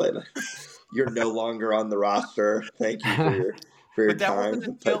email that you're no longer on the roster. Thank you for your but that time. wasn't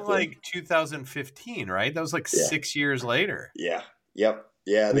until like 2015, right? That was like 6 years later. Yeah. Yep.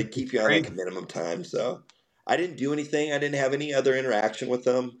 Yeah. They keep you on like a minimum time. So I didn't do anything. I didn't have any other interaction with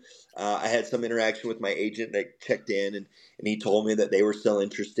them. I had some interaction with my agent that checked in, and he told me that they were still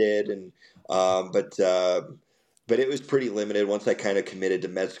interested, and but it was pretty limited once I kind of committed to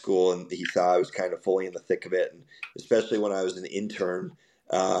med school, and he saw I was kind of fully in the thick of it, and especially when I was an intern,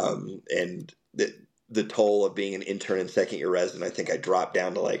 and the toll of being an intern and second-year resident, I think I dropped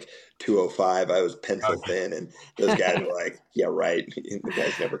down to like 205. I was pencil thin, and those guys were like, yeah, right. The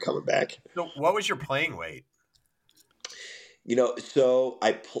guy's never coming back. So what was your playing weight? So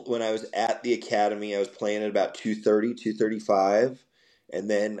when I was at the academy, I was playing at about 230, 235, and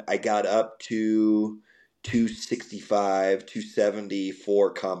then I got up to 265, 270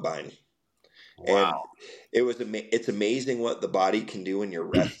 for combine. Wow. And it's amazing what the body can do when you're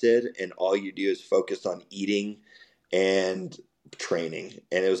rested and all you do is focus on eating and training.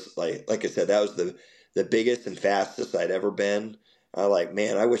 And it was like I said, that was the biggest and fastest I'd ever been. I was like,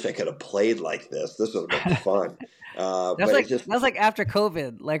 man, I wish I could have played like this. This would have been fun. That was like after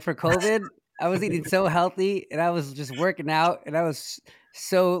COVID. Like for COVID, I was eating so healthy and I was just working out and I was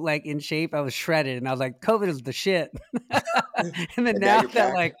so like in shape. I was shredded and I was like, COVID is the shit. And then now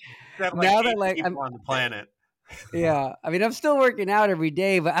that I'm on the planet. Yeah. I mean, I'm still working out every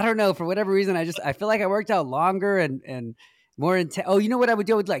day, but I don't know, for whatever reason, I feel like I worked out longer and more intense. Oh, you know what I would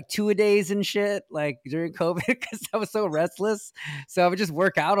do with like 2-a-days and shit, like during COVID, because I was so restless. So I would just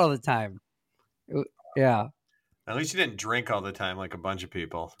work out all the time. Yeah. At least you didn't drink all the time like a bunch of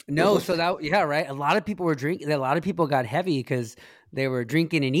people. No, so right. A lot of people were drinking. A lot of people got heavy because they were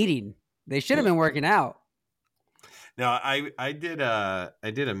drinking and eating. They should have been working out. Now, I did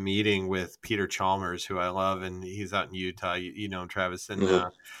a meeting with Peter Chalmers, who I love, and he's out in Utah. You know him, Travis, and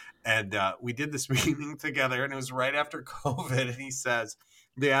we did this meeting together, and it was right after COVID. And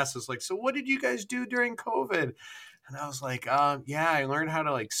they asked us like, so what did you guys do during COVID? And I was like, yeah, I learned how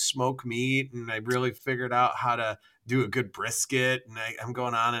to like smoke meat, and I really figured out how to do a good brisket, and I'm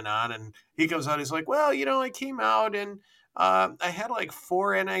going on. And he goes out, he's like, well, I came out and I had like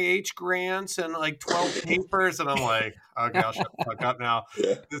 4 NIH grants and like 12 papers, and I'm like, okay, I'll shut the fuck up now.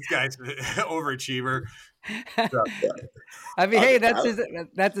 Yeah. This guy's overachiever. So, I mean, hey, that's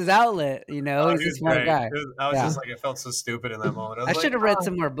his outlet, he's a smart guy. I was just like, I felt so stupid in that moment. I should have read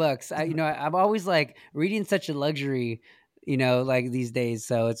some more books. I'm always like, reading such a luxury like these days.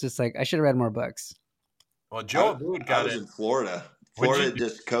 So it's just like I should have read more books. Well, Joe Abood I got was it. in Florida. What'd you Florida,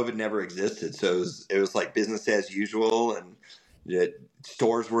 just COVID never existed, so it was like business as usual, and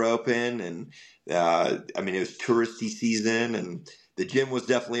stores were open, and I mean it was touristy season, and the gym was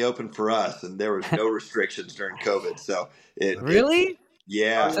definitely open for us, and there was no restrictions during COVID. So Really?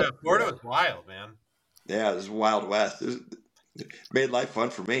 yeah, Oh, yeah, Florida was wild, man. yeah, this is Wild West. It made life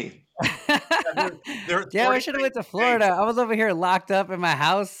fun for me. Yeah, I should have went to Florida. I was over here locked up in my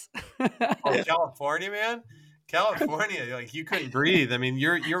house. Oh, California, man. California, like you couldn't breathe. I mean,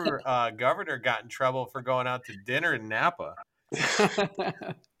 your governor got in trouble for going out to dinner in Napa.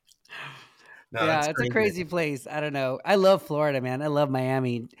 No, Yeah, it's a crazy place. I don't know. I love Florida, man. I love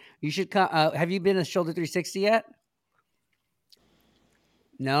Miami. You should come. Have you been to Shoulder 360 yet?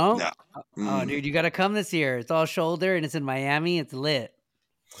 No? No. Oh, dude, you got to come this year. It's all shoulder and it's in Miami. It's lit.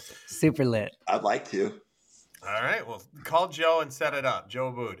 Super lit. I'd like to. All right. Well, call Joe and set it up.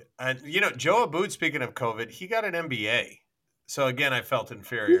 Joe Abood. And, Joe Abood, speaking of COVID, he got an MBA. So, again, I felt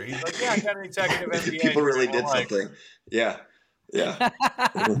inferior. He's like, yeah, I got an executive MBA. People really did something. Yeah. Yeah.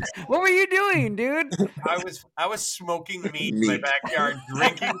 What were you doing, dude? I was smoking meat in my backyard,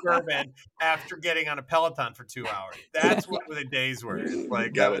 drinking bourbon after getting on a Peloton for 2 hours. That's what the days were. It's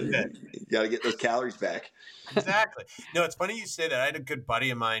like, that was it. You got to get those calories back. Exactly. No, it's funny you say that. I had a good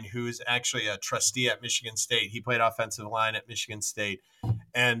buddy of mine who's actually a trustee at Michigan State. He played offensive line at Michigan State.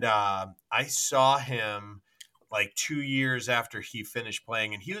 And I saw him like 2 years after he finished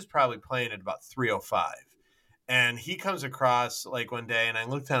playing, and he was probably playing at about 305. And he comes across like one day, and I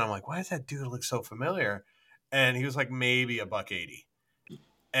looked at him, I'm like, why does that dude look so familiar? And he was like, maybe $180.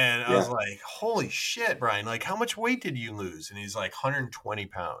 And I was like, holy shit, Brian, like how much weight did you lose? And he's like 120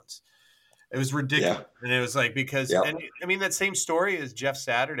 pounds. It was ridiculous. Yeah. And it was like, because, and I mean, that same story is Jeff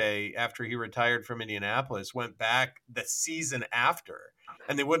Saturday, after he retired from Indianapolis, went back the season after,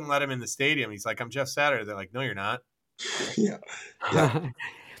 and they wouldn't let him in the stadium. He's like, I'm Jeff Saturday. They're like, no, you're not. Yeah.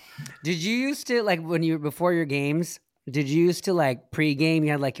 Did you used to, like, before your games, did you used to like pregame? You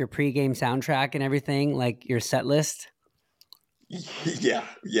had like your pregame soundtrack and everything, like your set list? Yeah,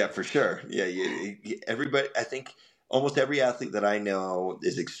 for sure. Yeah. Everybody, I think almost every athlete that I know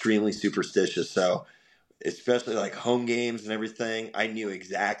is extremely superstitious. So especially like home games and everything, I knew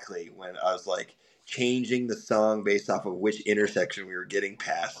exactly when I was like changing the song based off of which intersection we were getting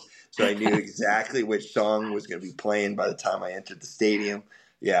past. So I knew exactly which song was going to be playing by the time I entered the stadium.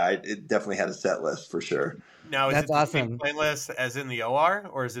 Yeah, it definitely had a set list for sure. Now, is That's it the awesome. same playlist as in the OR,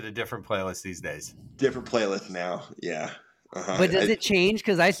 or is it a different playlist these days? Different playlist now, yeah. But does it change?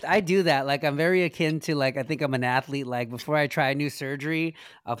 Because I do that. Like, I'm very akin to, like, I think I'm an athlete. Like, before I try a new surgery,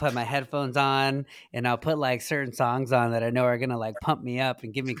 I'll put my headphones on and I'll put like certain songs on that I know are going to like pump me up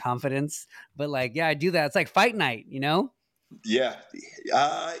and give me confidence. But like, yeah, I do that. It's like fight night, Yeah.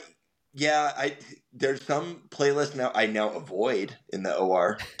 There's some playlists now I now avoid in the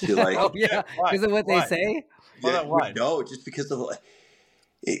OR to like. Oh, yeah. Because of what they say? Well, why? No, just because of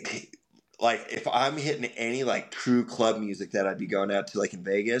it. Like if I'm hitting any like true club music that I'd be going out to like in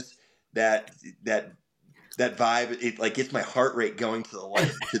Vegas, that vibe, it like gets my heart rate going to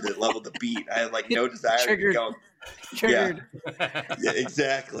the level of the beat. I have like no desire to be going. Triggered. Yeah,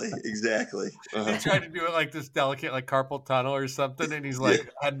 exactly. He tried to do it like this delicate, like carpal tunnel or something, and he's like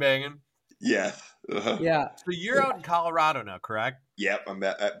headbanging. Yeah. Yeah. So you're out in Colorado now, correct? Yep, I'm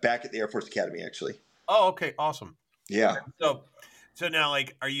back at the Air Force Academy actually. Oh, okay, awesome. Yeah. So now,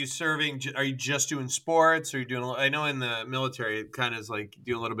 like, are you just doing sports? Or are you doing? I know in the military, it kind of is like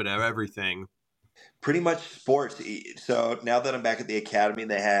do a little bit of everything. Pretty much sports. So now that I'm back at the academy,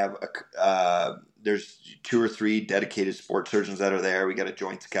 they have there's 2 or 3 dedicated sports surgeons that are there. We got a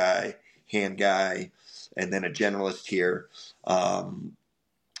joints guy, hand guy, and then a generalist here.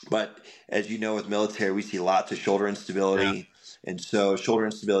 But as you know, with military, we see lots of shoulder instability. Yeah. And so shoulder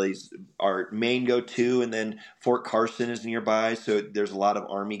instability is our main go-to, and then Fort Carson is nearby. So there's a lot of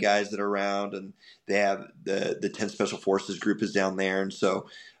Army guys that are around, and they have the 10 Special Forces group is down there. And so,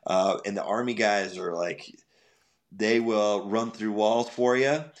 and the Army guys are like, they will run through walls for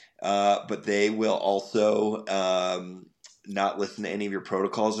you, but they will also not listen to any of your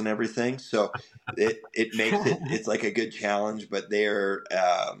protocols and everything. So it makes it's like a good challenge, but they're,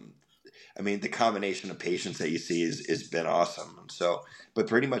 I mean, the combination of patients that you see has been awesome. So, but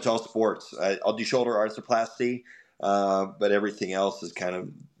pretty much all sports. I'll do shoulder arthroplasty, but everything else is kind of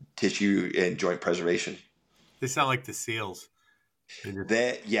tissue and joint preservation. They sound like the SEALs.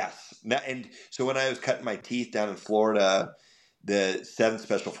 Yes. And so when I was cutting my teeth down in Florida, the 7th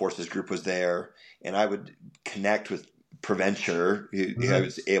Special Forces group was there, and I would connect with Preventure, who I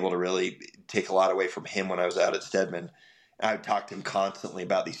was able to really take a lot away from him when I was out at Stedman. I would talk to him constantly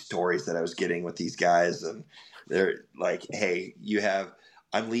about these stories that I was getting with these guys, and they're like, "Hey,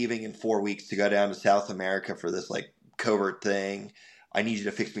 I'm leaving in 4 weeks to go down to South America for this like covert thing. I need you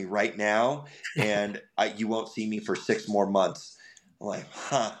to fix me right now, and you won't see me for 6 more months." I'm like,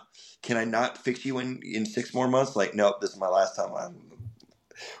 "Huh? Can I not fix you in 6 more months?" Like, nope, this is my last time.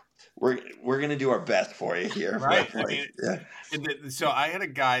 We're gonna do our best for you here, Right. but, like, yeah. So I had a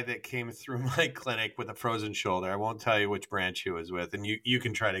guy that came through my clinic with a frozen shoulder. I won't tell you which branch he was with, and you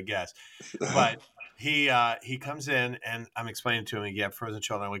can try to guess. But he comes in, and I'm explaining to him, "You have frozen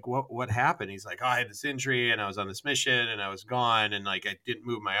shoulder." I'm like, "What happened?" He's like, "Oh, I had this injury, and I was on this mission, and I was gone, and like I didn't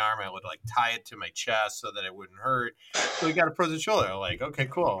move my arm. I would like tie it to my chest so that it wouldn't hurt. So he got a frozen shoulder." I'm like, "Okay,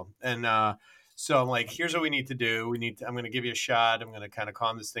 cool." And so I'm like, "Here's what we need to do. I'm going to give you a shot. I'm going to kind of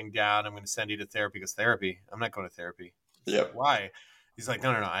calm this thing down. I'm going to send you to therapy because I'm not going to therapy." Yep. Like, why? He's like,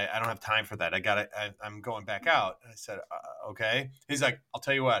 no, I don't have time for that. I'm going back out. I said, okay. He's like, I'll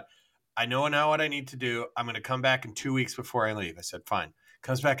tell you what, I know now what I need to do. I'm going to come back in 2 weeks before I leave. I said, fine.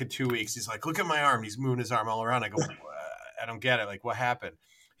 Comes back in 2 weeks. He's like, look at my arm. He's moving his arm all around. I go, I don't get it. Like, what happened?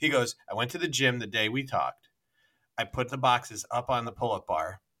 He goes, I went to the gym the day we talked. I put the boxes up on the pull-up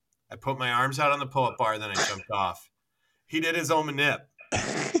bar. I put my arms out on the pull-up bar. Then I jumped off. He did his own manip.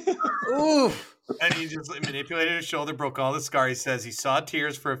 Oof. And he just manipulated his shoulder, broke all the scar. He says he saw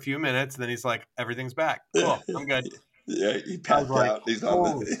tears for a few minutes, and then he's like, everything's back. Cool, I'm good. Yeah, he passed out. He's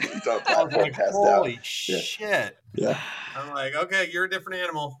on the I was like, passed holy out. shit. Yeah. I'm like, okay, you're a different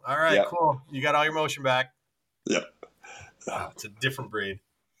animal. All right, Yep. cool. You got all your motion back. Yep. Oh, it's a different breed.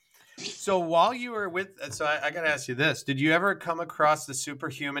 So while you were I got to ask you this. Did you ever come across the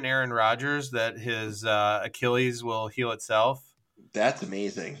superhuman Aaron Rodgers that his Achilles will heal itself? That's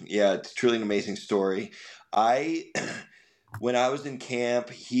amazing. Yeah, it's truly an amazing story. When I was in camp,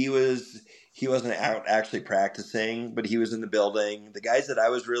 he wasn't out actually practicing, but he was in the building. The guys that I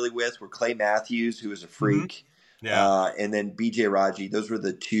was really with were Clay Matthews, who was a freak, and then BJ Raji. Those were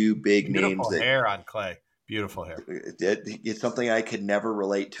the two big names. Beautiful hair on Clay. Beautiful hair. It's something I could never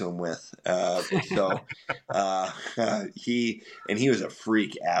relate to him with. He was a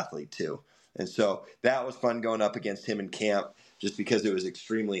freak athlete too, and so that was fun going up against him in camp. Just because it was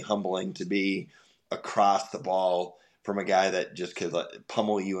extremely humbling to be across the ball from a guy that just could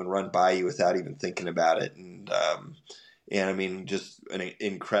pummel you and run by you without even thinking about it. And I mean, just an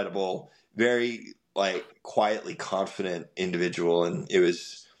incredible, very quietly confident individual. And it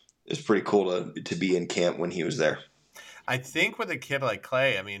was pretty cool to be in camp when he was there. I think with a kid like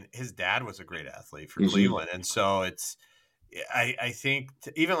Clay, I mean, his dad was a great athlete for Cleveland. And so I think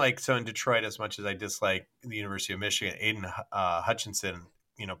even so in Detroit, as much as I dislike the University of Michigan, Aiden Hutchinson,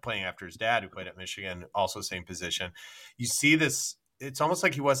 playing after his dad who played at Michigan, also same position. You see this, it's almost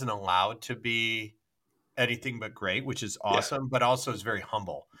like he wasn't allowed to be anything but great, which is awesome, but also is very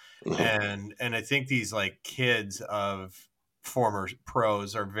humble. And I think these kids of former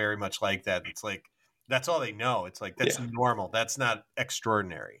pros are very much like that. It's like, that's all they know. It's like, that's normal. That's not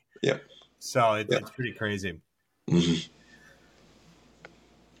extraordinary. Yeah. So it's pretty crazy. Mm-hmm.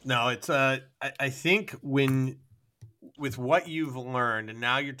 No, it's I think with what you've learned, and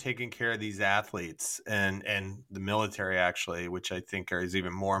now you're taking care of these athletes and the military, actually, which I think is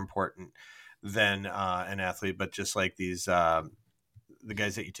even more important than an athlete, but just like these the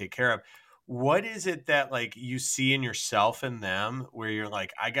guys that you take care of. What is it that you see in yourself and them where you're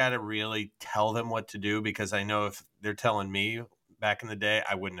like, I got to really tell them what to do, because I know if they're telling me back in the day,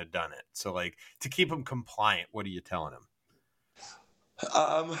 I wouldn't have done it. So to keep them compliant, what are you telling them?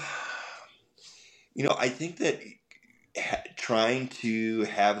 I think that trying to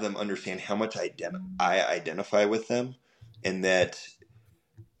have them understand how much I identify with them, and that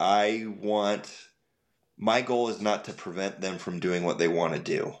my goal is not to prevent them from doing what they want to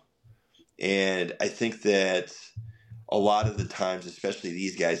do. And I think that a lot of the times, especially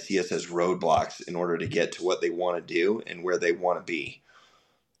these guys, see us as roadblocks in order to get to what they want to do and where they want to be.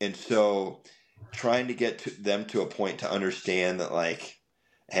 And so trying to get them to a point to understand that,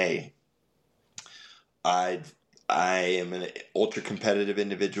 hey, I am an ultra competitive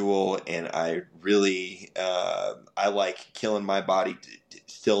individual, and I really I like killing my body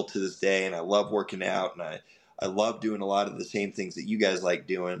still to this day, and I love working out, and I love doing a lot of the same things that you guys like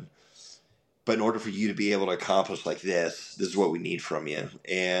doing. But in order for you to be able to accomplish this is what we need from you.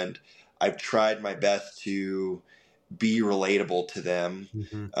 And I've tried my best to be relatable to them,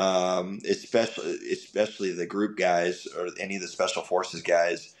 especially the group guys or any of the special forces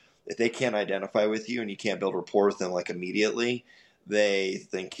guys. If they can't identify with you and you can't build rapport with them immediately, they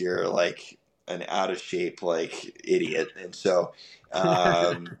think you're an out of shape idiot. And so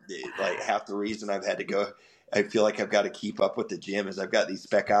half the reason I've had to go I feel like I've got to keep up with the gym is I've got these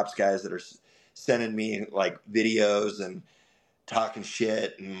spec ops guys that are sending me like videos and talking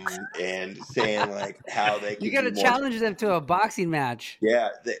shit and saying like how they can You got to do more. challenge them to a boxing match. Yeah.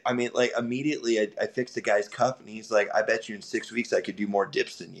 I mean, like immediately I fixed the guy's cuff and he's like, I bet you in 6 weeks I could do more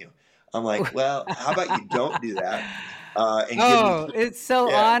dips than you. I'm like, well, how about you don't do that? It's so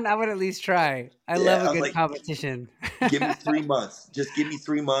on. I would at least try. I love a good competition. Give me 3 months. Just give me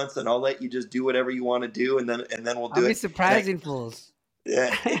 3 months, and I'll let you just do whatever you want to do, and then we'll do it. I'll be surprising fools.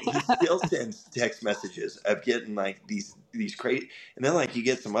 Yeah, he still sends text messages of getting like these crazy, and then like you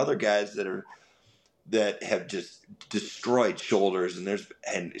get some other guys that have just destroyed shoulders,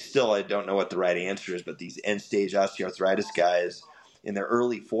 and still I don't know what the right answer is, but these end stage osteoarthritis guys in their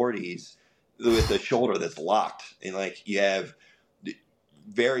early 40s with a shoulder that's locked, and like you have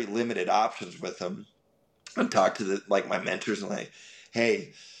very limited options with them. I talk to my mentors and like,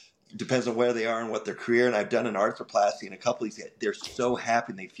 hey, depends on where they are and what their career. And I've done an arthroplasty and a couple of these guys, they're so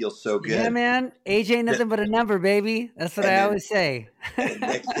happy and they feel so good. Yeah, man. Age ain't nothing but a number, baby. That's what I always say. And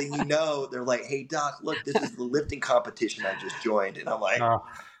next thing you know, they're like, hey, doc, look, this is the lifting competition I just joined. And I'm like,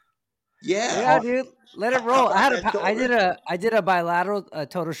 yeah, dude, let it roll. I did a bilateral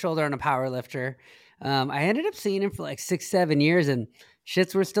total shoulder on a power lifter. I ended up seeing him for like 6-7 years and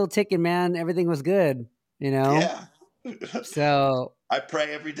shits were still ticking, man. Everything was good, you know? Yeah. So I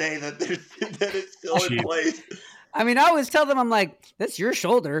pray every day that it's still in place. I mean, I always tell them, I'm like, that's your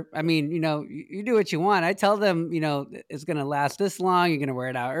shoulder. I mean, you know, you do what you want. I tell them, you know, it's going to last this long. You're going to wear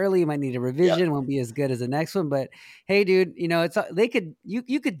it out early. You might need a revision. It won't be as good as the next one. But hey, dude, you know,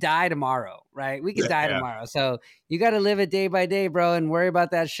 you could die tomorrow, right? We could die tomorrow. So you got to live it day by day, bro, and worry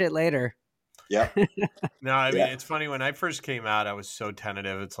about that shit later. Yeah. No, I mean, it's funny. When I first came out, I was so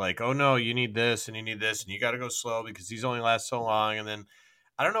tentative. It's like, oh no, you need this and you need this and you got to go slow because these only last so long. And then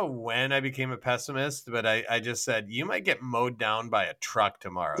I don't know when I became a pessimist, but I just said, you might get mowed down by a truck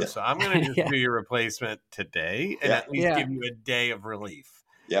tomorrow. Yeah. So I'm going to just do your replacement today and at least give you a day of relief.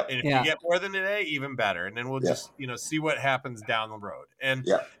 Yep. And if you get more than a day, even better. And then we'll just, you know, see what happens down the road. And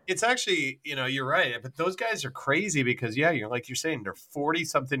it's actually, you know, you're right. But those guys are crazy because, you're like you're saying, they're 40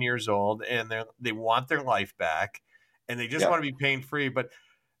 something years old and they want their life back and they just want to be pain free. But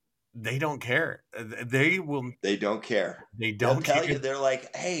they don't care. They don't care. They'll tell you, they're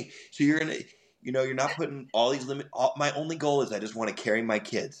like, hey, so you're going to, you know, you're not putting all these limits. My only goal is I just want to carry my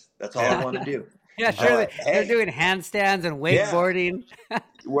kids. That's all I want to do. Yeah, sure. They're doing handstands and wakeboarding.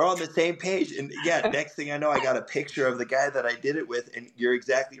 We're on the same page. And next thing I know, I got a picture of the guy that I did it with. And you're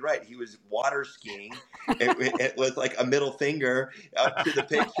exactly right. He was water skiing. It was like a middle finger up to the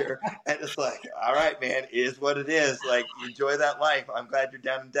picture. And it's like, all right, man, it is what it is. Like, enjoy that life. I'm glad you're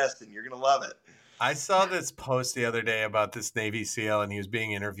down in Destin. You're going to love it. I saw this post the other day about this Navy SEAL and he was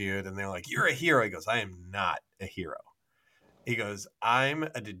being interviewed and they're like, you're a hero. He goes, I am not a hero. He goes, I'm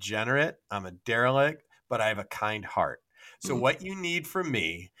a degenerate, I'm a derelict, but I have a kind heart. So what you need from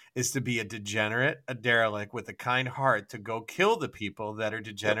me is to be a degenerate, a derelict with a kind heart to go kill the people that are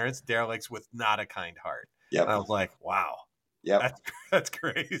degenerates, derelicts with not a kind heart. Yep. And I was like, wow. Yep. That's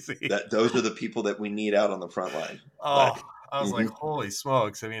crazy. Those are the people that we need out on the front line. Oh, I was like, holy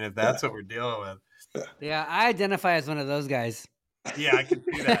smokes. I mean, if that's what we're dealing with. Yeah, I identify as one of those guys. Yeah, I can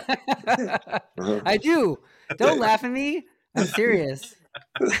see that. I do. Don't laugh at me. I'm serious.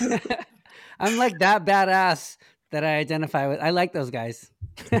 I'm like that badass that I identify with. I like those guys.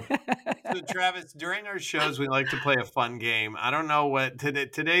 So Travis, during our shows, we like to play a fun game. I don't know what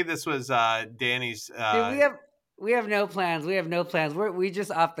today. This was Danny's. Dude, we have no plans. We have no plans. We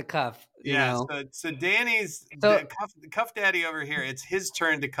just off the cuff. You know? So Danny's cuff daddy over here. It's his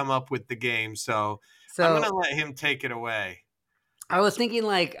turn to come up with the game. So I'm gonna let him take it away. I was thinking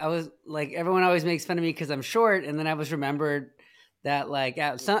everyone always makes fun of me because I'm short, and then I was remembered that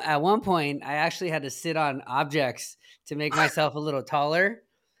at one point I actually had to sit on objects to make myself a little taller,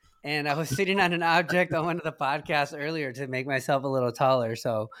 and I was sitting on an object on one of the podcasts earlier to make myself a little taller.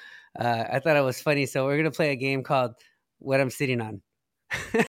 So I thought it was funny. So we're gonna play a game called "What I'm Sitting On."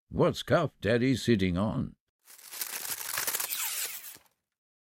 What's Cuff Daddy sitting on?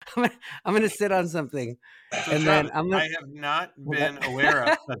 I'm gonna sit on something. So and Travis, then I have not been aware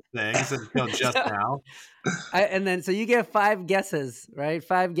of such things until just now. So you get 5 guesses, right?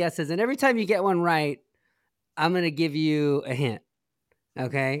 5 guesses. And every time you get one right, I'm going to give you a hint.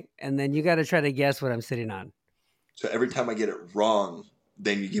 Okay. And then you got to try to guess what I'm sitting on. So every time I get it wrong,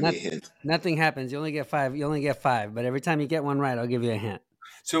 then you give me a hint. Nothing happens. You only get 5. But every time you get one right, I'll give you a hint.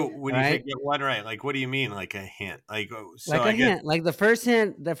 So when you say get one right, like, what do you mean? Like a hint? Hint. Like the first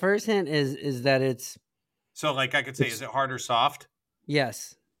hint is that it's. So like I could say, is it hard or soft?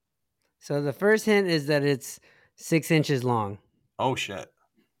 Yes. So the first hint is that it's 6 inches long. Oh shit.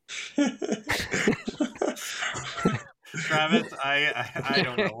 Travis, I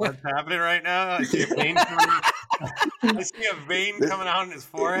don't know what's happening right now. I see a vein coming out. I see a vein coming out in his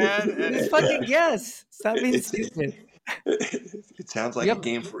forehead. And Just fucking guess. Stop being stupid. It sounds like a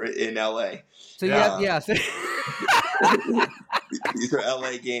game in LA. So These are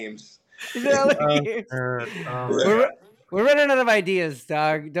LA games. These are LA games. We're running out of ideas,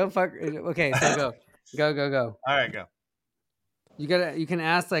 dog. Don't fuck. Okay, so go. All right, go. You can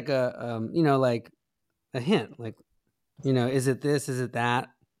ask like a like a hint, like, is it this? Is it that?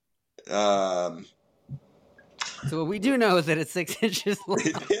 So what we do know is that it's 6 inches long.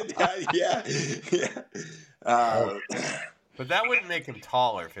 yeah. But that wouldn't make him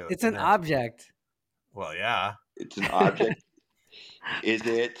taller. It's an object. Well, yeah. It's an object. Is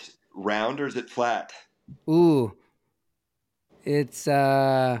it round or is it flat? Ooh. It's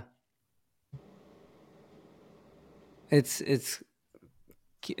like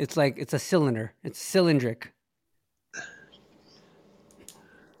it's a cylinder. It's cylindric.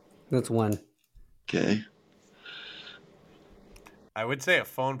 That's one. Okay. I would say a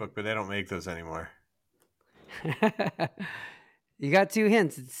phone book, but they don't make those anymore. You got 2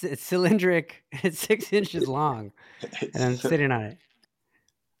 hints. It's cylindric. It's 6 inches long, and I'm sitting on it.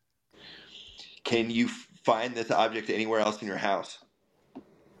 Can you find this object anywhere else in your house?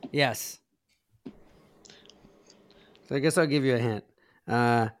 Yes. So I guess I'll give you a hint.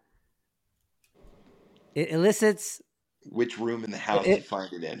 It elicits. Which room in the house you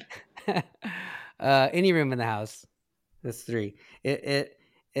find it in? Any room in the house. That's 3. It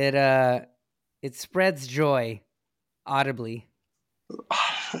spreads joy audibly.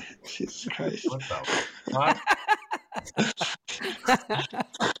 Oh, Jesus Christ. What the fuck?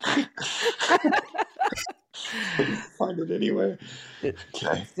 Find it anywhere.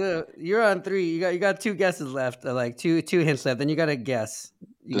 Okay. So you're on 3. You got 2 guesses left. Like two hints left. Then you got to guess.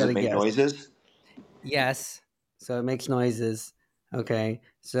 Does it make noises? Yes. So it makes noises. Okay.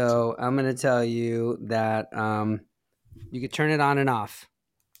 So I'm gonna tell you that you could turn it on and off.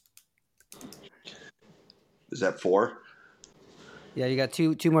 Is that 4? Yeah, you got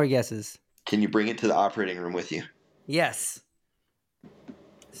two more guesses. Can you bring it to the operating room with you? Yes.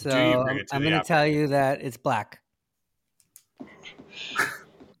 So I'm going to tell you that it's black.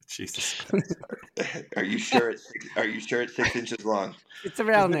 Jesus Christ. Are you sure it's 6 inches long? It's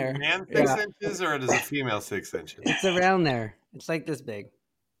around there. Is it a man 6 inches or is it a female 6 inches? It's around there. It's like this big.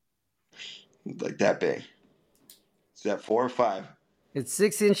 Like that big. Is that 4 or 5? It's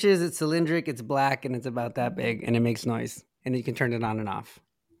 6 inches. It's cylindric. It's black, and it's about that big, and it makes noise. And you can turn it on and off.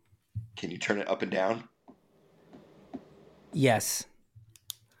 Can you turn it up and down? Yes.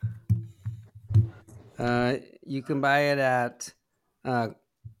 You can buy it at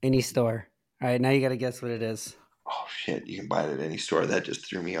any store. All right, now you got to guess what it is. Oh, shit. You can buy it at any store. That just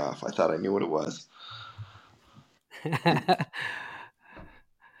threw me off. I thought I knew what it was.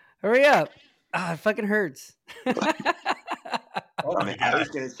 Hurry up. It fucking hurts. I was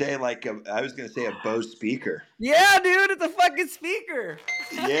gonna say a Bose speaker. Yeah, dude, it's a fucking speaker.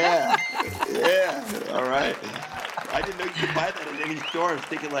 Yeah. All right. I didn't know you could buy that at any store. I was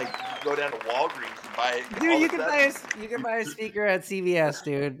thinking like go down to Walgreens and buy it. Dude, you can buy a speaker at CVS,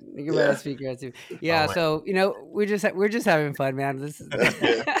 dude. You can buy a speaker at CVS. Yeah. So we're just having fun, man. This is.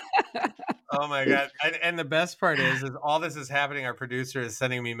 Oh my God. And the best part is all this is happening. Our producer is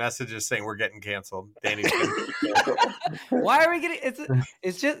sending me messages saying we're getting canceled. Danny's Why are we getting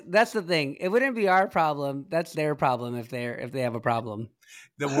it's just that's the thing. It wouldn't be our problem. That's their problem if they have a problem.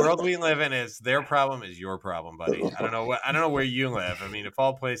 The world we live in is their problem is your problem, buddy. I don't know where you live. I mean, if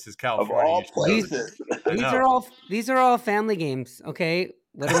all places California. Of all places. These are all family games, okay?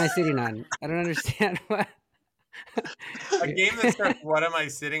 What am I sitting on? I don't understand what. A game that starts "What am I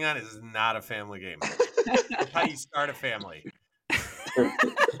sitting on?" is not a family game. It's how you start a family.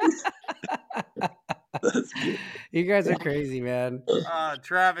 You guys are crazy, man.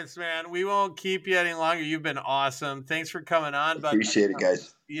 Travis, man, we won't keep you any longer. You've been awesome. Thanks for coming on. But appreciate it,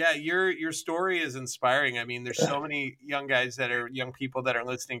 guys. Yeah, your story is inspiring. I mean, there's so many young people that are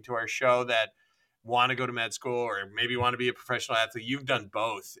listening to our show that want to go to med school or maybe want to be a professional athlete. You've done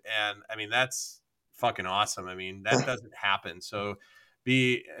both, and I mean that's fucking awesome. I mean, that doesn't happen. So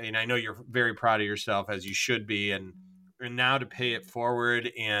I know you're very proud of yourself, as you should be, and now to pay it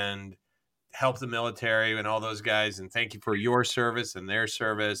forward and help the military and all those guys. And thank you for your service and their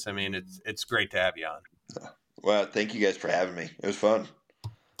service. I mean, it's great to have you on. Well, thank you guys for having me. It was fun.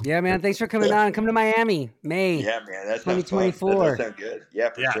 Yeah, man. Thanks for coming on. Come to Miami, May. Yeah, man. That's 2024. That does sound good.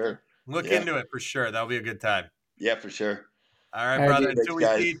 Yeah, for sure. Look into it for sure. That'll be a good time. Yeah, for sure. All right, All right, brother. dude. Until we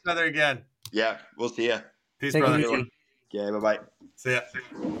Thanks, see guys. each other again. Yeah, we'll see ya. Peace, Take it brother. easy. Okay, bye-bye. See ya.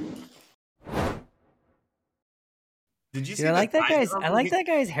 Did you see Dude, I like that size guy's. of I him? like that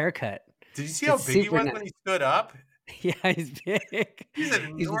guy's haircut. Did you see how It's big he super was nice. when he stood up? Yeah, he's big. He's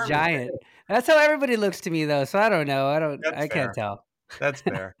an He's a enormous giant. That's how everybody looks to me, though. So I don't know. That's I can't fair. tell. That's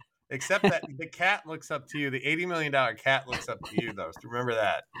fair. Except that the cat looks up to you. The $80 million cat looks up to you, though. So remember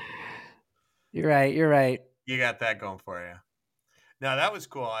that. You're right. You're right. You got that going for you. No, that was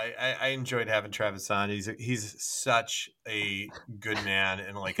cool. I enjoyed having Travis on. He's such a good man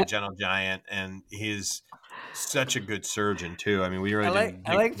and like a gentle giant, and he's such a good surgeon too. I mean, we really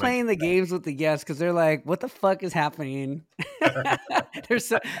I like playing the games with the guests because they're like, "What the fuck is happening?" I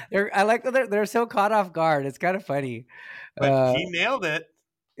like that they're so caught off guard. It's kind of funny. But he nailed it.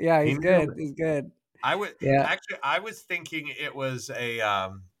 Yeah, he's He nailed good. it. He's good. I would Yeah. I was thinking it was a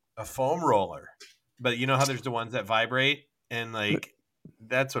foam roller, but you know how there's the ones that vibrate, and like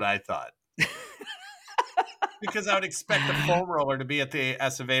that's what I thought. Because I would expect a foam roller to be at the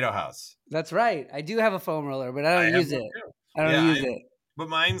Acevedo house. That's right. I do have a foam roller, but I don't use it. I don't use it. But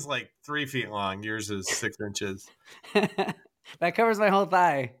mine's like 3 feet long. Yours is 6 inches. That covers my whole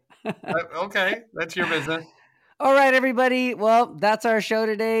thigh. Okay, that's your business. All right, everybody. Well, that's our show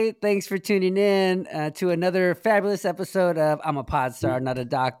today. Thanks for tuning in to another fabulous episode of I'm a Pod Star, Not a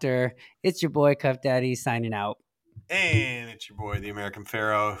Doctor. It's your boy, Cuff Daddy, signing out. And it's your boy, the American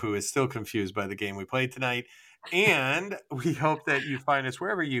Pharaoh, who is still confused by the game we played tonight. And we hope that you find us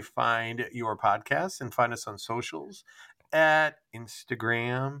wherever you find your podcasts and find us on socials at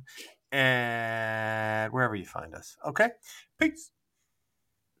Instagram and wherever you find us. Okay? Peace.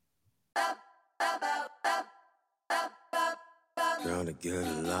 Gonna get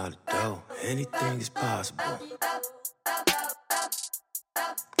a lot of dough. Anything is possible.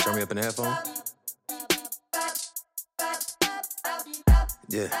 Turn me up in the headphone.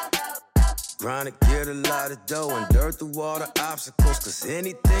 Yeah. Trying to get a lot of dough and dirt through all the obstacles, cause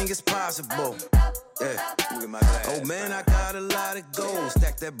anything is possible. Yeah. Oh man, I got a lot of gold.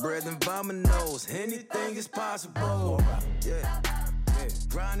 Stack that bread and vomit nose. Anything is possible. Yeah.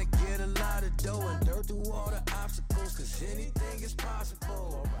 Trying to get a lot of dough and dirt through all the obstacles, cause anything is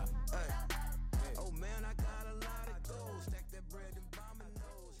possible. Hey. Oh man, I got a lot of gold. Stack that bread and vomit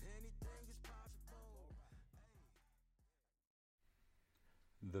nose. Anything is possible.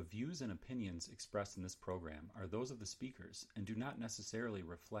 The views and opinions expressed in this program are those of the speakers and do not necessarily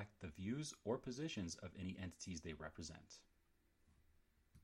reflect the views or positions of any entities they represent.